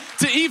the week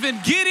to even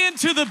get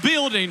into the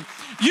building.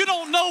 You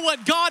don't know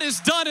what God has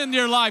done in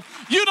your life.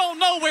 You don't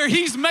know where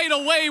He's made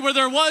a way where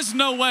there was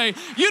no way.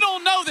 You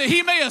don't know that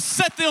He may have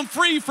set them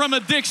free from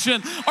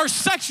addiction or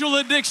sexual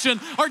addiction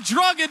or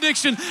drug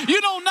addiction. You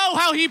don't know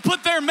how He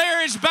put their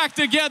marriage back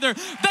together.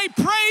 They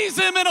praise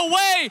Him in a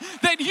way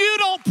that you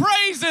don't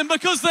praise Him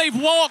because they've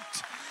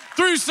walked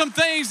through some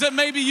things that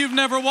maybe you've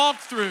never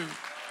walked through.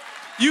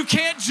 You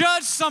can't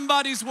judge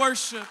somebody's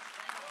worship.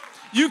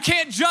 You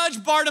can't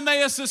judge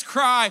Bartimaeus'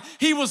 cry.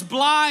 He was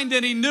blind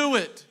and he knew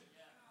it.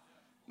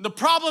 The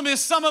problem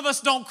is some of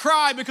us don't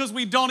cry because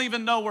we don't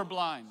even know we're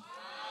blind.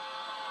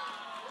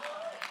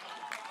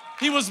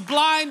 He was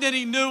blind and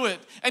he knew it.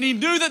 And he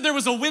knew that there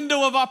was a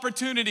window of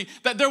opportunity,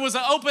 that there was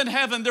an open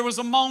heaven, there was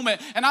a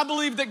moment. And I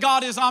believe that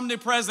God is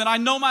omnipresent. I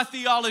know my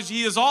theology.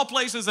 He is all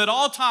places at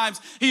all times.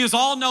 He is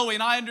all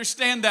knowing. I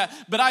understand that.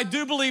 But I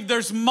do believe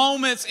there's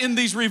moments in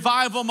these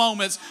revival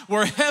moments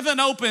where heaven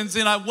opens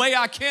in a way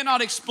I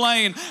cannot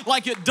explain,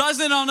 like it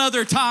doesn't on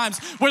other times,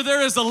 where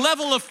there is a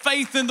level of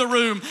faith in the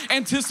room,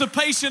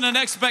 anticipation and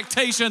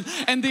expectation.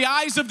 And the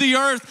eyes of the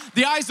earth,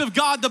 the eyes of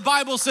God, the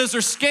Bible says,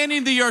 are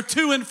scanning the earth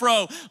to and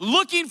fro,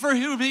 looking for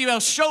whom He will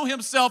show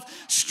Himself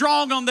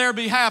strong on their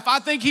behalf. I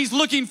think He's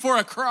looking for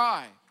a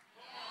cry.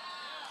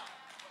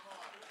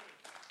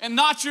 And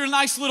not your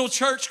nice little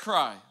church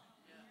cry.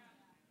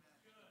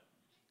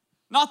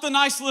 Not the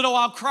nice little,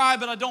 I'll cry,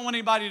 but I don't want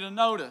anybody to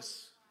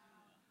notice.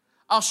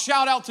 I'll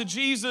shout out to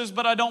Jesus,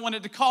 but I don't want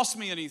it to cost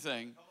me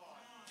anything.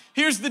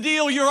 Here's the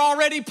deal, you're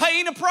already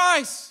paying a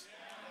price.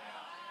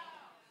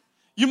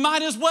 You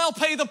might as well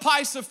pay the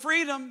price of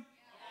freedom.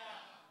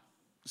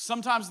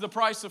 Sometimes the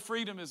price of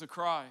freedom is a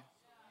cry.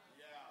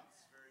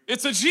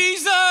 It's a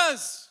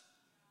Jesus,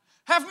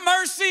 have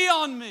mercy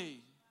on me.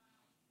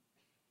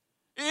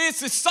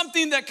 It's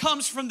something that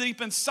comes from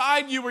deep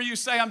inside you where you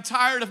say, I'm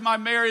tired of my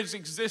marriage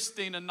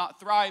existing and not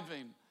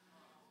thriving.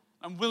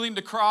 I'm willing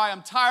to cry.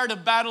 I'm tired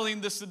of battling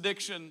this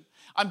addiction.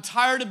 I'm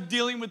tired of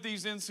dealing with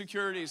these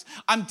insecurities.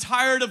 I'm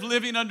tired of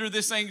living under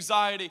this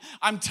anxiety.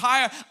 I'm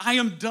tired. I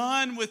am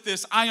done with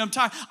this. I am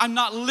tired. I'm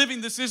not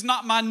living. This is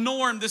not my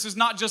norm. This is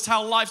not just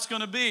how life's going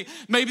to be.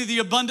 Maybe the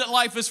abundant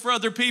life is for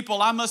other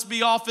people. I must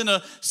be off in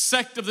a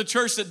sect of the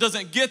church that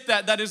doesn't get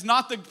that. That is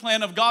not the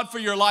plan of God for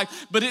your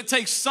life. But it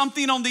takes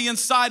something on the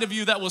inside of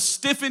you that will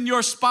stiffen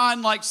your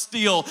spine like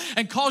steel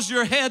and cause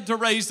your head to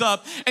raise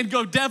up and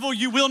go, devil,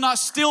 you will not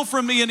steal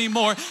from me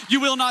anymore. You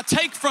will not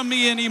take from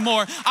me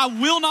anymore. I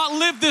will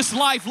not live this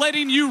life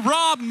letting you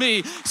rob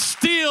me,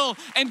 steal,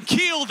 and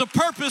kill the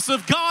purpose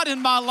of God in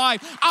my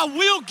life. I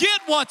will get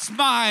what's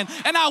mine,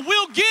 and I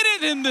will get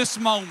it in this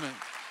moment.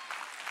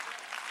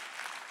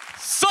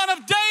 Son of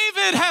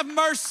David, have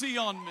mercy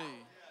on me.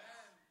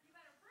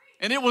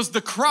 And it was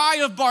the cry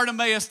of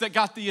Bartimaeus that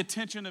got the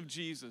attention of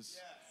Jesus.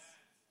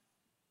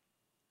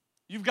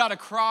 You've got to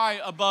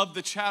cry above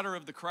the chatter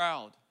of the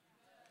crowd.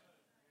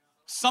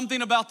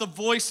 Something about the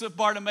voice of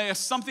Bartimaeus,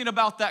 something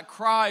about that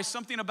cry,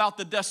 something about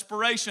the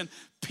desperation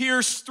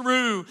pierced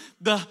through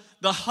the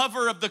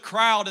hover of the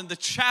crowd and the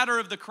chatter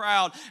of the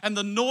crowd and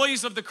the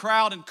noise of the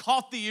crowd and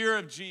caught the ear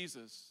of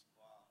Jesus.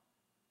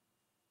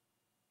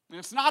 And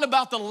it's not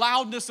about the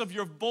loudness of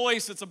your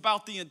voice, it's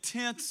about the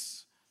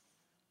intense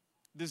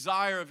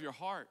desire of your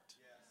heart.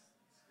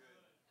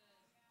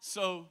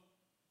 So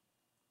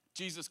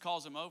Jesus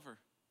calls him over.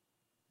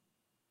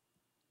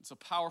 It's a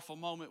powerful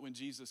moment when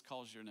Jesus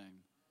calls your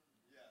name.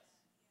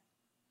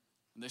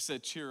 And they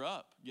said, cheer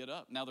up, get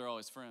up. Now they're all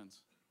his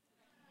friends.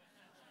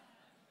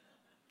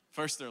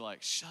 First they're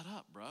like, shut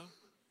up, bro.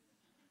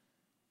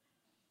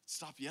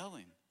 Stop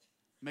yelling.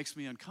 Makes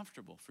me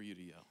uncomfortable for you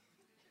to yell.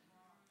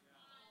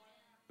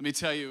 Let me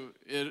tell you,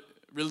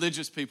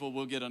 religious people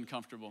will get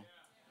uncomfortable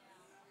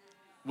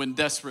when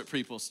desperate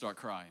people start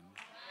crying.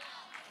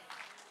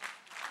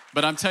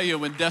 But I'm telling you,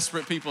 when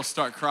desperate people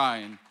start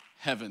crying,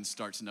 heaven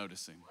starts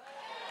noticing.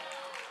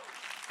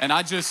 And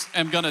I just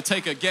am going to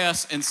take a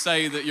guess and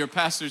say that your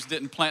pastors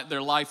didn't plant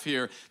their life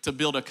here to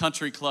build a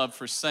country club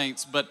for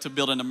saints, but to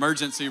build an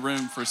emergency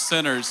room for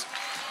sinners.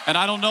 And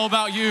I don't know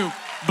about you,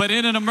 but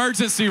in an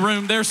emergency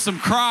room, there's some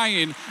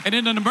crying. And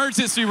in an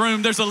emergency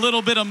room, there's a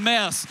little bit of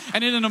mess.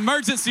 And in an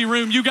emergency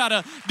room, you got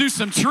to do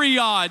some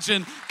triage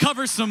and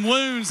cover some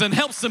wounds and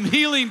help some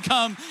healing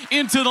come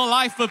into the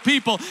life of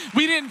people.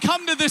 We didn't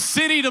come to this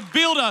city to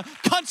build a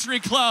country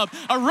club,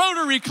 a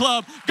Rotary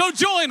club. Go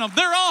join them.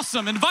 They're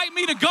awesome. Invite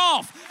me to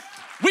golf.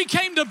 We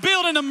came to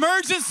build an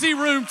emergency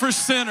room for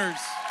sinners.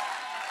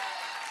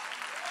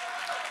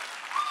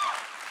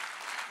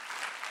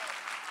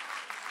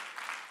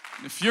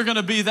 If you're going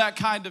to be that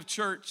kind of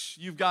church,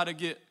 you've got to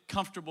get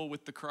comfortable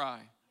with the cry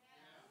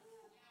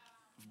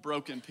of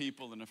broken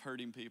people and of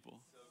hurting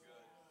people.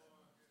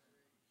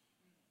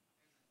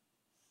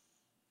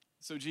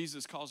 So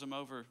Jesus calls him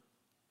over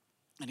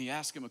and he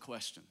asks him a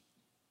question.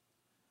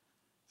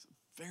 It's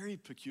a very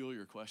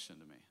peculiar question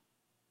to me.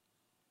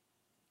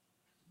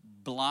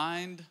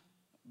 Blind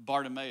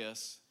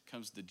Bartimaeus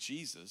comes to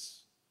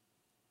Jesus,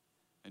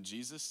 and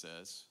Jesus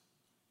says,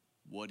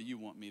 what do you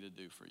want me to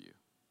do for you?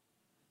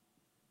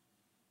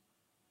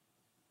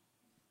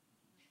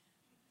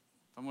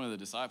 If I'm one of the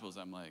disciples,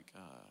 I'm like,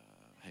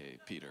 hey,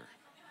 Peter.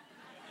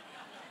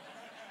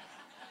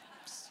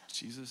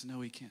 Jesus?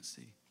 No, he can't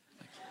see.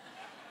 Like,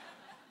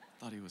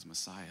 thought he was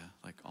Messiah,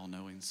 like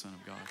all-knowing Son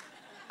of God.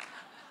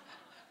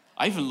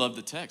 I even love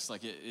the text.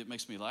 Like, it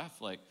makes me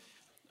laugh. Like,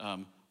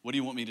 what do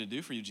you want me to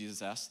do for you,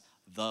 Jesus asked.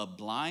 The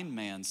blind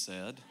man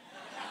said,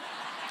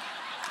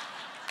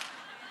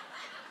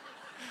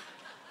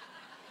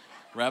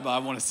 Rabbi, I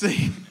want to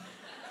see.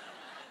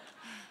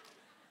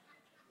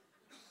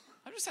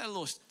 I just had a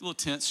little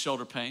tense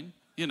shoulder pain.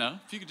 You know,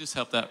 if you could just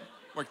help that,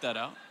 work that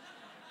out.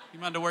 You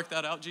mind to work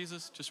that out,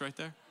 Jesus? Just right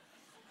there.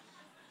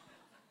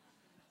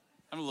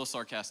 I'm a little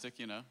sarcastic,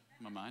 you know,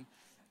 in my mind.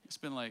 It's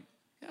been like,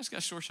 yeah, I just got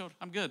a short shoulder.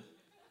 I'm good.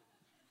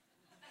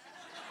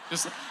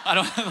 Just, I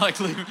don't like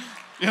leave. You know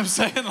what I'm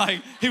saying?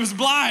 Like, he was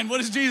blind.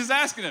 What is Jesus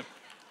asking him?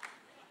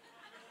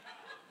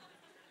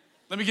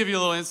 Let me give you a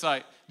little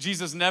insight.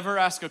 Jesus never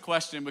asked a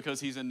question because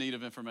he's in need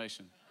of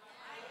information.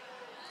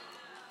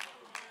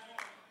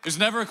 There's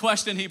never a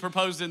question he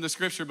proposed in the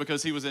scripture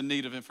because he was in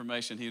need of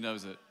information. He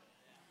knows it.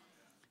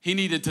 He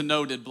needed to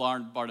know, did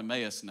blind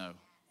Bartimaeus know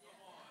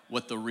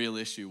what the real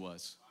issue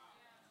was?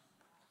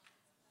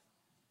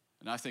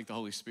 And I think the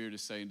Holy Spirit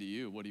is saying to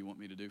you, what do you want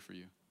me to do for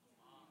you?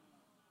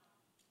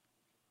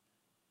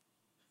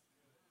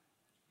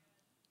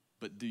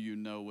 But do you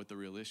know what the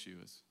real issue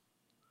is?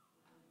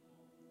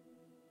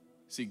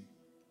 See,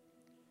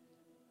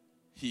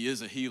 he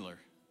is a healer,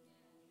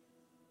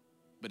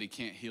 but he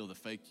can't heal the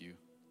fake you.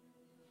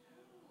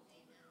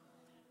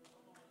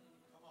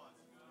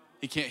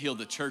 He can't heal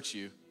the church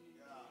you.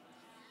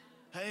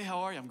 Hey,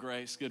 how are you? I'm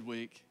great. It's a good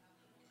week.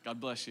 God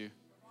bless you,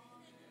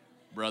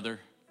 brother.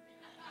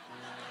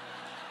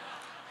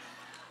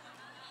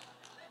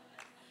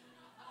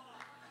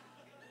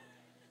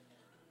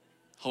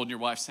 Holding your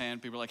wife's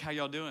hand, people are like, how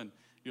y'all doing?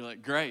 You're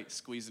like, great.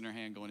 Squeezing her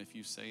hand, going, if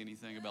you say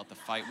anything about the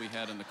fight we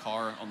had in the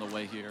car on the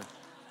way here.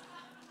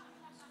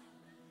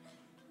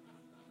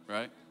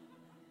 Right?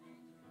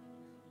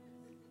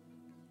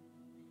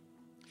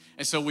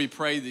 And so we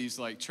pray these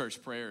like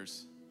church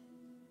prayers.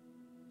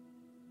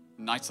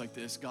 Nights like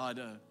this, God,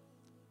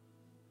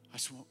 I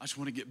just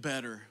want to get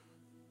better.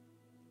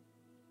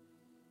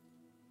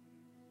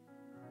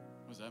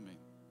 What does that mean?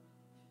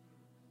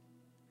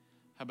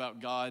 How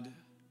about God,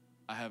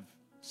 I have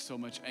so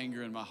much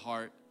anger in my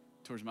heart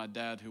towards my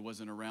dad who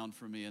wasn't around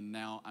for me, and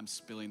now I'm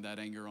spilling that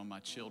anger on my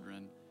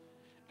children,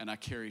 and I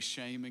carry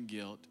shame and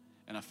guilt,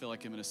 and I feel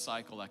like I'm in a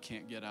cycle I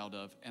can't get out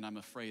of, and I'm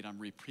afraid I'm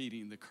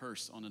repeating the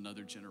curse on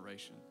another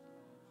generation.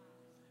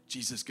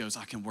 Jesus goes,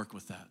 I can work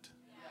with that.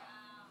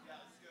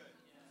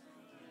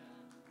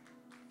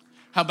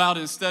 How about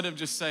instead of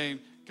just saying,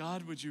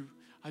 God, would you,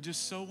 I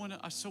so want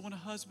a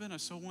husband, I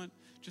so want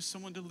just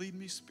someone to lead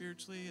me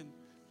spiritually,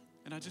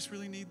 and I just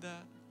really need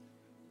that.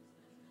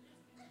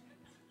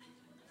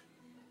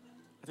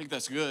 I think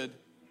that's good.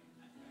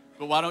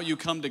 But why don't you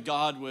come to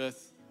God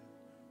with,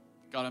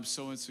 God, I'm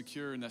so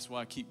insecure, and that's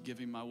why I keep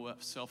giving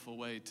myself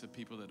away to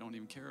people that don't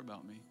even care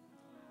about me.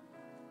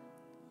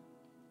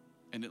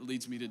 And it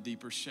leads me to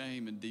deeper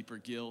shame and deeper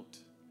guilt.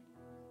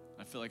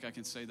 I feel like I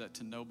can say that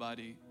to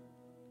nobody.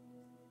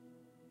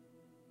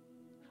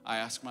 I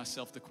ask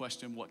myself the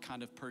question, what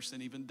kind of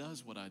person even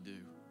does what I do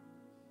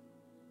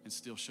and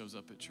still shows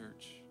up at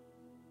church?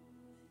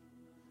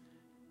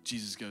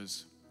 Jesus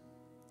goes,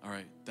 all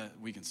right, that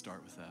we can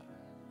start with that.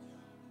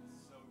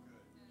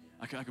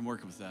 I can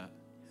work with that.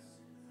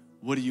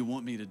 What do you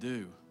want me to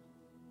do?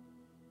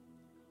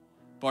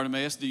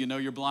 Bartimaeus, do you know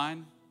you're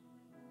blind?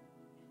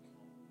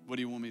 What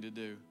do you want me to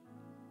do?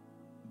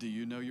 Do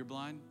you know you're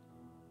blind?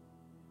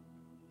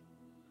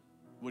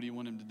 What do you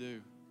want him to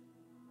do?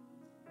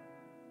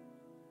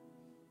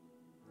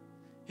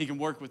 He can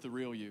work with the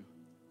real you,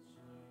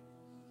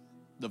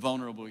 the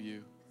vulnerable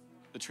you,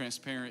 the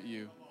transparent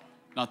you,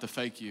 not the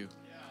fake you,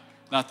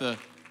 not the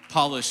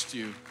polished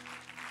you,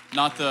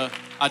 not the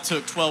I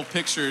took 12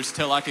 pictures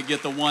till I could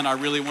get the one I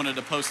really wanted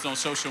to post on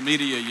social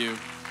media you,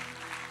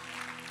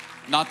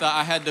 not that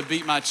I had to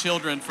beat my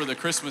children for the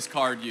Christmas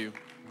card you.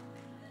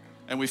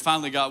 And we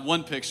finally got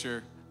one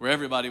picture where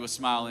everybody was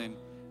smiling,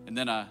 and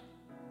then I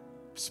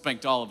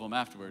spanked all of them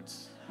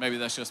afterwards. Maybe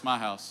that's just my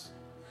house.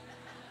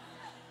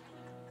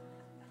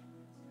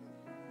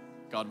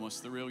 God wants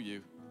the real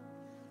you.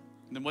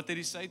 And then what did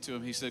he say to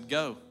him? He said,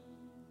 go.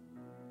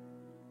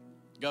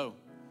 Go.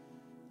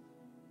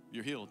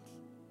 You're healed.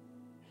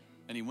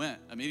 And he went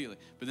immediately.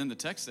 But then the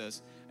text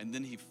says, and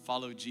then he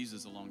followed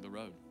Jesus along the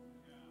road.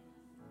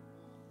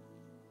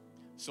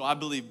 So I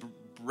believe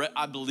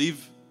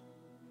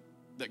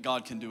that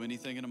God can do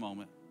anything in a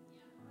moment.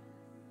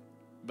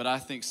 But I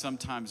think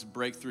sometimes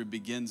breakthrough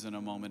begins in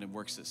a moment and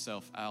works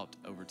itself out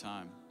over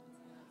time.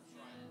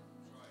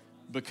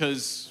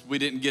 Because we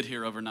didn't get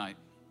here overnight.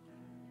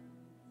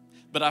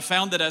 But I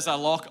found that as I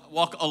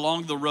walk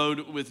along the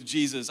road with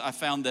Jesus, I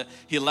found that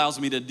he allows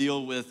me to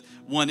deal with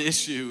one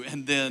issue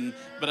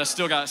but I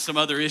still got some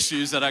other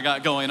issues that I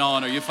got going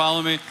on. Are you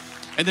following me?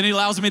 And then he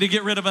allows me to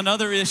get rid of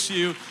another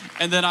issue.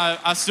 And then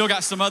I still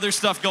got some other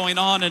stuff going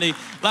on, and he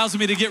allows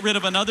me to get rid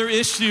of another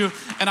issue.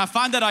 And I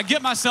find that I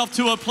get myself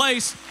to a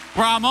place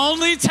where I'm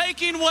only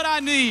taking what I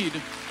need.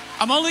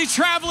 I'm only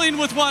traveling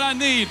with what I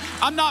need.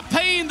 I'm not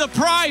paying the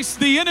price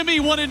the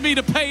enemy wanted me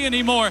to pay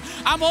anymore.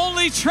 I'm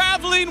only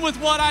traveling with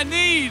what I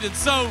need. And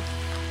so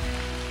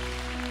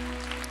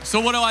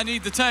what do I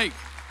need to take?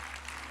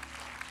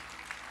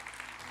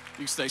 You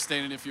can stay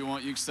standing if you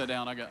want. You can sit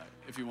down.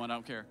 If you want, I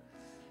don't care.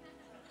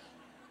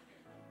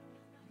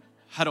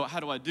 How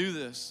do I do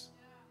this?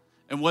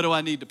 And what do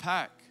I need to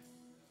pack?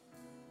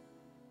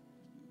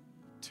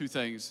 Two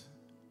things.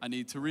 I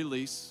need to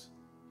release.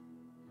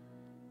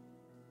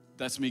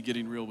 That's me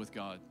getting real with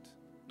God.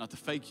 Not to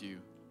fake you.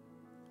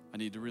 I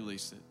need to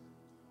release it.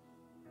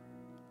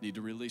 Need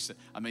to release it.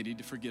 I may need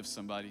to forgive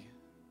somebody.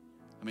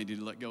 I may need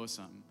to let go of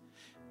something.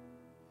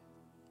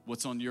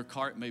 What's on your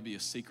cart may be a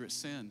secret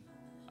sin.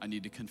 I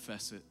need to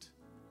confess it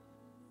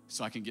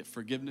so I can get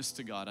forgiveness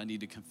to God. I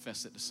need to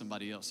confess it to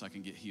somebody else so I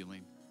can get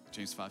healing.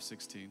 James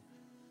 5:16.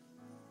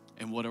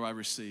 And what do I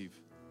receive?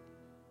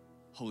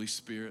 Holy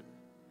Spirit,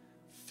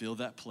 fill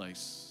that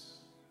place.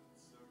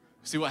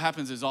 See, what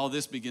happens is all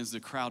this begins to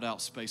crowd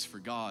out space for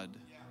God.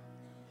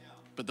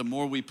 But the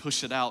more we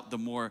push it out, the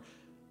more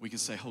we can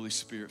say, Holy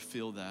Spirit,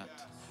 fill that.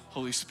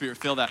 Holy Spirit,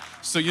 fill that.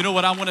 So you know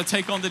what I want to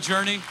take on the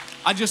journey?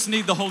 I just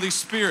need the Holy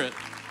Spirit.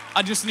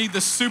 I just need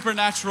the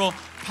supernatural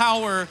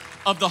power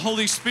of the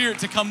Holy Spirit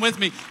to come with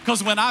me.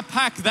 Because when I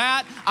pack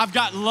that, I've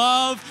got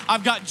love,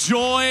 I've got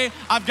joy,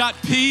 I've got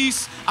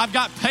peace, I've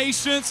got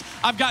patience,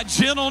 I've got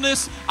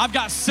gentleness, I've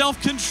got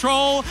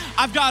self-control.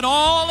 I've got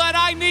all that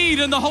I need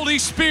in the Holy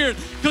Spirit,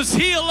 because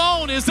He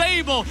alone is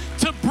able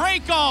to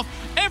break off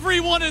every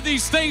one of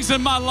these things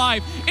in my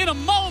life. In a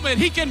moment,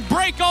 He can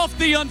break off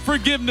the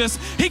unforgiveness.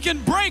 He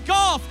can break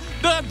off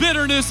the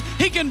bitterness.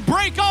 He can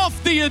break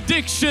off the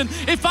addiction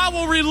if I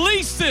will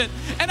release it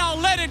and I'll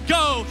let it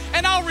go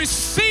and I'll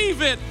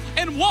receive it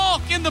and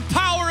walk in the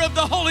power of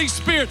the Holy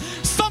Spirit.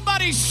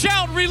 Somebody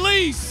shout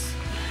release.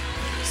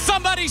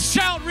 Somebody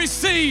shout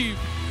receive.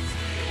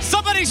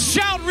 Somebody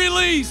shout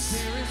release.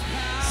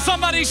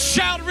 Somebody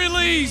shout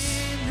release.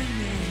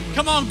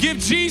 Come on, give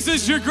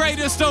Jesus your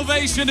greatest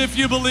ovation if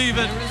you believe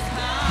it.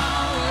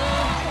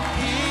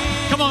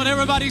 Come on,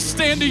 everybody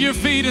stand to your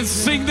feet and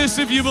sing this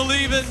if you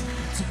believe it.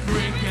 To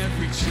break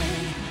every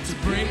chain, to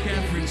break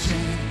every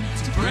chain,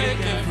 to break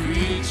every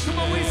chain. Come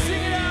on, we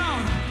sing it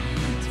out.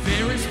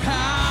 There is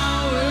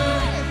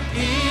power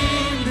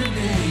in the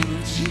name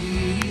of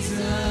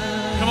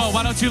Jesus. Come on,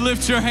 why don't you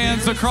lift your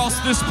hands across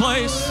this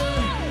place?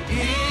 In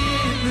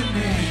the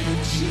name of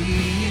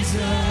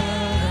Jesus.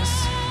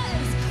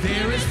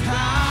 There is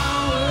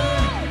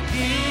power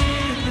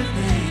in the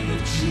name of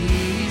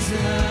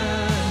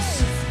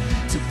Jesus.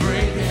 To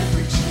break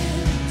every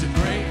chain, to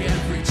break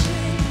every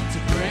chain, to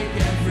break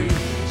every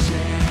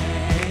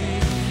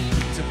chain,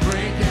 to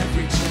break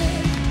every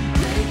chain,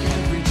 break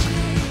every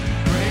chain,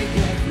 break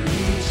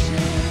every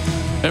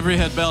chain. Every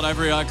head bowed,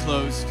 every eye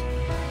closed.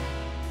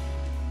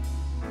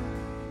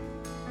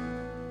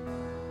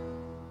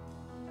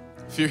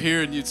 If you're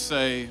here and you'd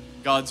say,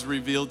 God's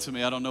revealed to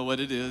me, I don't know what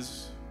it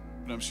is,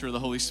 but I'm sure the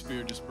Holy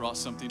Spirit just brought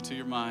something to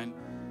your mind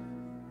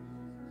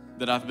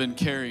that I've been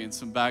carrying,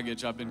 some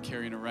baggage I've been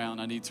carrying around.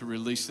 I need to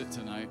release it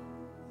tonight.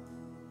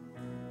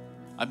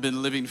 I've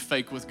been living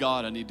fake with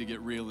God. I need to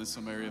get real in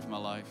some area of my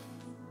life.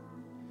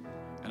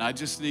 And I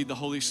just need the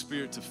Holy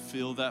Spirit to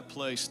fill that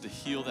place, to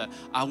heal that.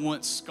 I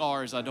want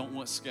scars. I don't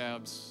want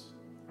scabs.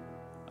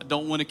 I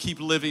don't want to keep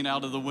living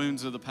out of the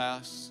wounds of the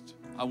past.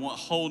 I want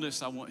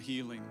wholeness. I want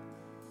healing.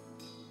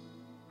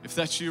 If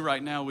that's you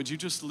right now, would you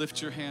just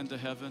lift your hand to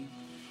heaven?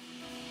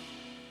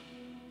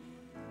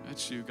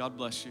 That's you. God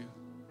bless you.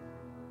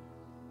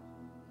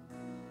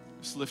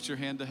 Just lift your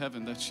hand to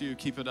heaven. That's you.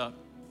 Keep it up.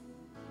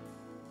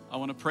 I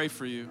want to pray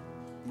for you.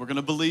 We're going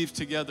to believe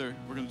together.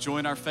 We're going to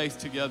join our faith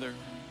together.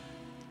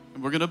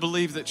 And we're going to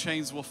believe that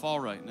chains will fall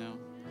right now.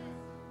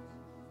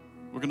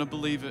 We're going to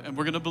believe it. And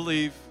we're going to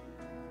believe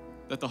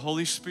that the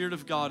Holy Spirit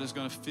of God is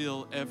going to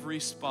fill every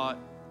spot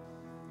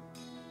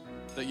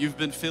that you've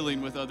been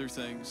filling with other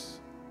things.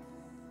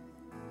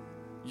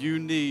 You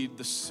need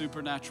the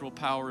supernatural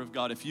power of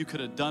God. If you could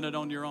have done it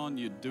on your own,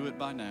 you'd do it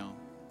by now.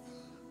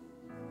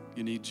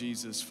 You need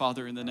Jesus.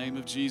 Father, in the name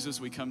of Jesus,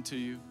 we come to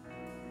you.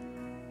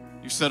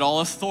 You said all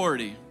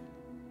authority,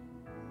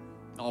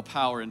 all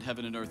power in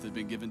heaven and earth has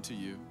been given to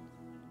you.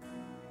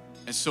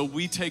 And so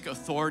we take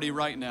authority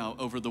right now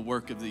over the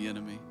work of the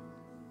enemy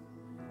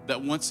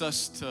that wants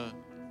us to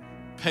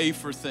pay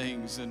for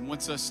things and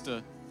wants us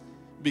to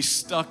be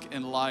stuck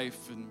in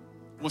life and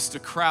wants to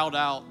crowd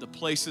out the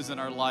places in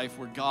our life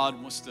where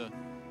God wants to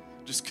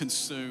just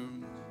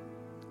consume.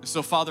 And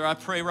so, Father, I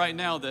pray right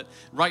now that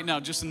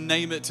just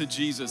name it to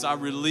Jesus. I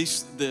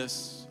release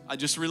this. I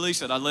just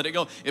release it. I let it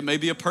go. It may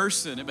be a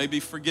person. It may be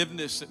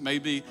forgiveness. It may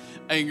be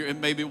anger. It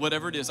may be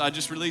whatever it is. I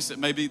just release it.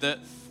 Maybe that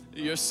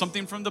you're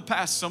something from the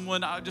past.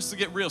 Someone, just to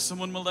get real,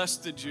 someone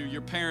molested you,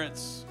 your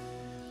parents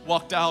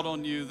walked out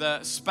on you,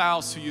 that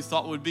spouse who you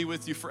thought would be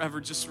with you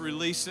forever, just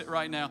release it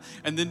right now.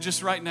 And then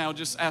just right now,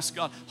 just ask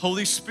God,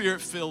 Holy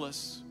Spirit, fill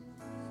us.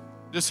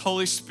 Just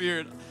Holy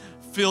Spirit,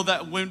 fill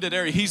that wounded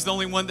area. He's the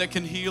only one that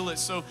can heal it.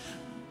 So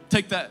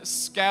take that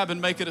scab and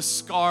make it a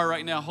scar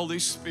right now. Holy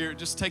Spirit,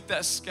 just take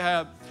that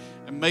scab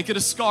and make it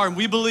a scar. And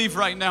we believe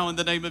right now in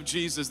the name of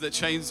Jesus that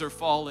chains are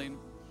falling.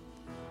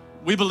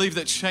 We believe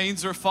that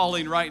chains are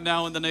falling right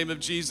now in the name of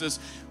Jesus.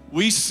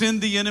 We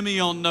send the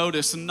enemy on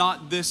notice,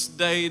 not this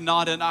day,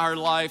 not in our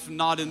life,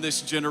 not in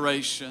this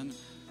generation.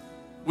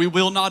 We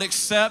will not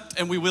accept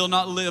and we will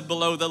not live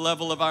below the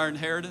level of our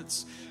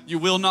inheritance. You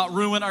will not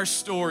ruin our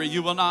story.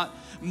 You will not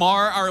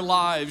mar our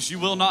lives. You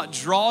will not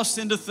draw us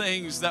into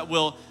things that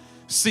will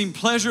seem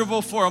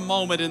pleasurable for a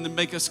moment and then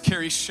make us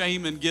carry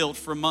shame and guilt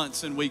for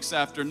months and weeks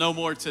after. No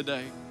more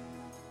today.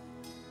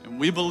 And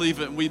we believe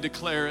it and we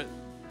declare it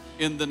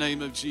in the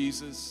name of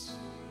Jesus.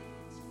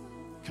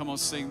 Come on,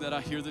 sing that.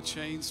 I hear the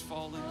chains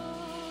falling.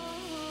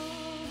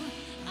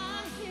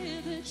 I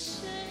hear the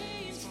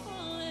chains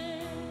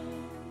falling.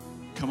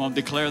 Come on,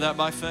 declare that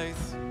by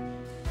faith.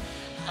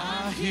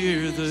 I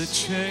hear the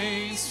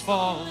chains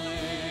falling.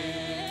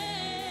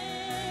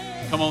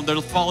 Come on, they're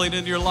falling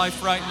in your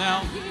life right now.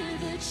 I hear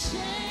the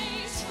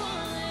chains falling.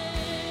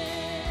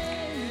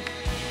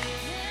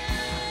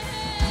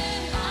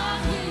 I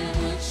hear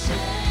the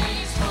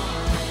chains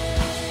falling.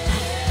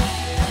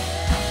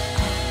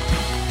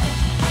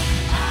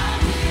 I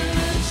hear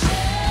the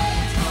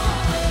chains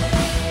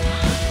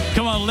falling.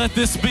 Come on, let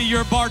this be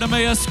your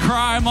Bartimaeus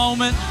cry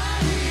moment. I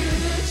hear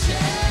the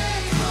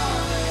chains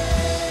falling.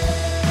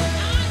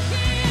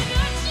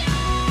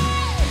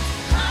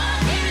 I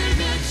hear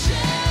the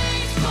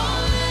chains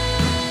falling.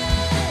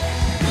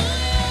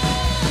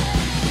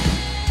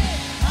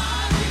 I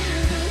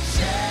hear the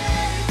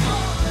chains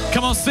falling.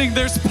 Come on, sing.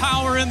 There's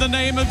power in the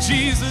name of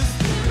Jesus.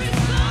 There is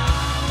power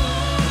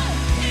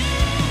in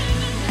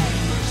the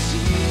name of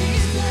Jesus.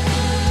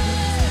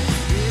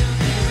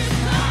 There is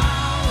power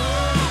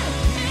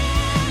in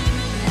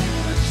the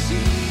name of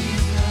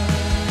Jesus.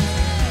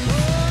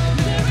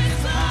 There is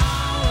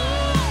power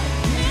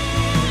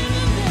in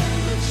the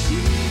name of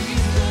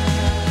Jesus.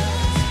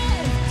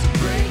 To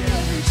break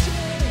every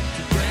chain,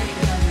 to break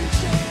every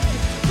chain,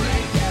 to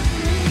break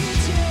every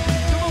chain.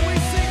 Come on, we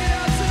sing it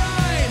out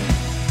tonight.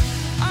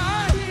 I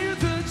hear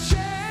the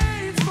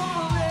chains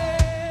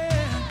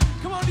falling.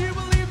 Come on, do you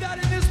believe that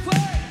in this place?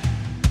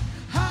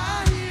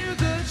 I hear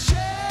the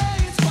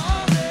chains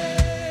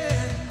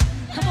falling.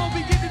 Come on,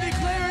 begin to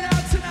declare it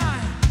out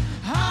tonight.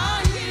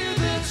 I hear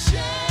the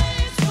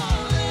chains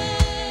falling.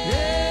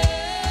 Yeah.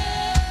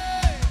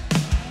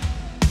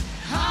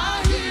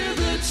 I hear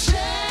the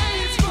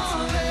chains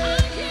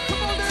falling.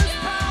 Come on, there's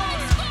power.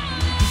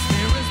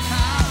 There is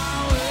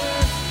power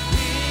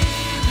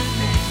in the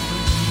name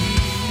of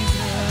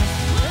Jesus.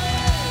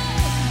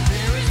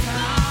 There is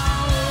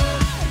power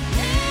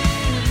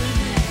in the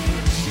name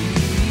of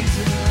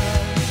Jesus.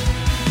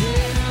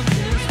 Yeah,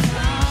 there's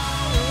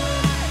power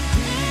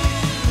in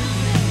the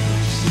name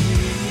of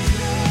Jesus.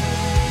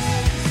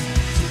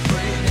 To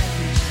break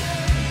every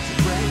chain, to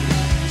break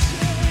every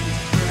chain,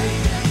 to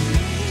break every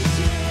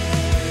chain.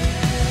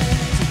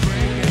 To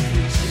break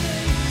every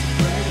chain, to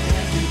break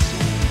every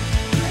chain,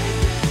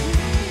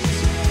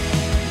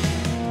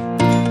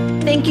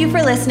 Thank you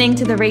for listening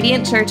to the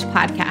Radiant Church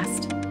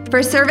podcast.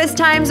 For service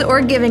times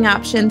or giving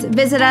options,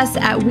 visit us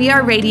at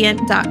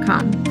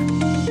weareradiant.com.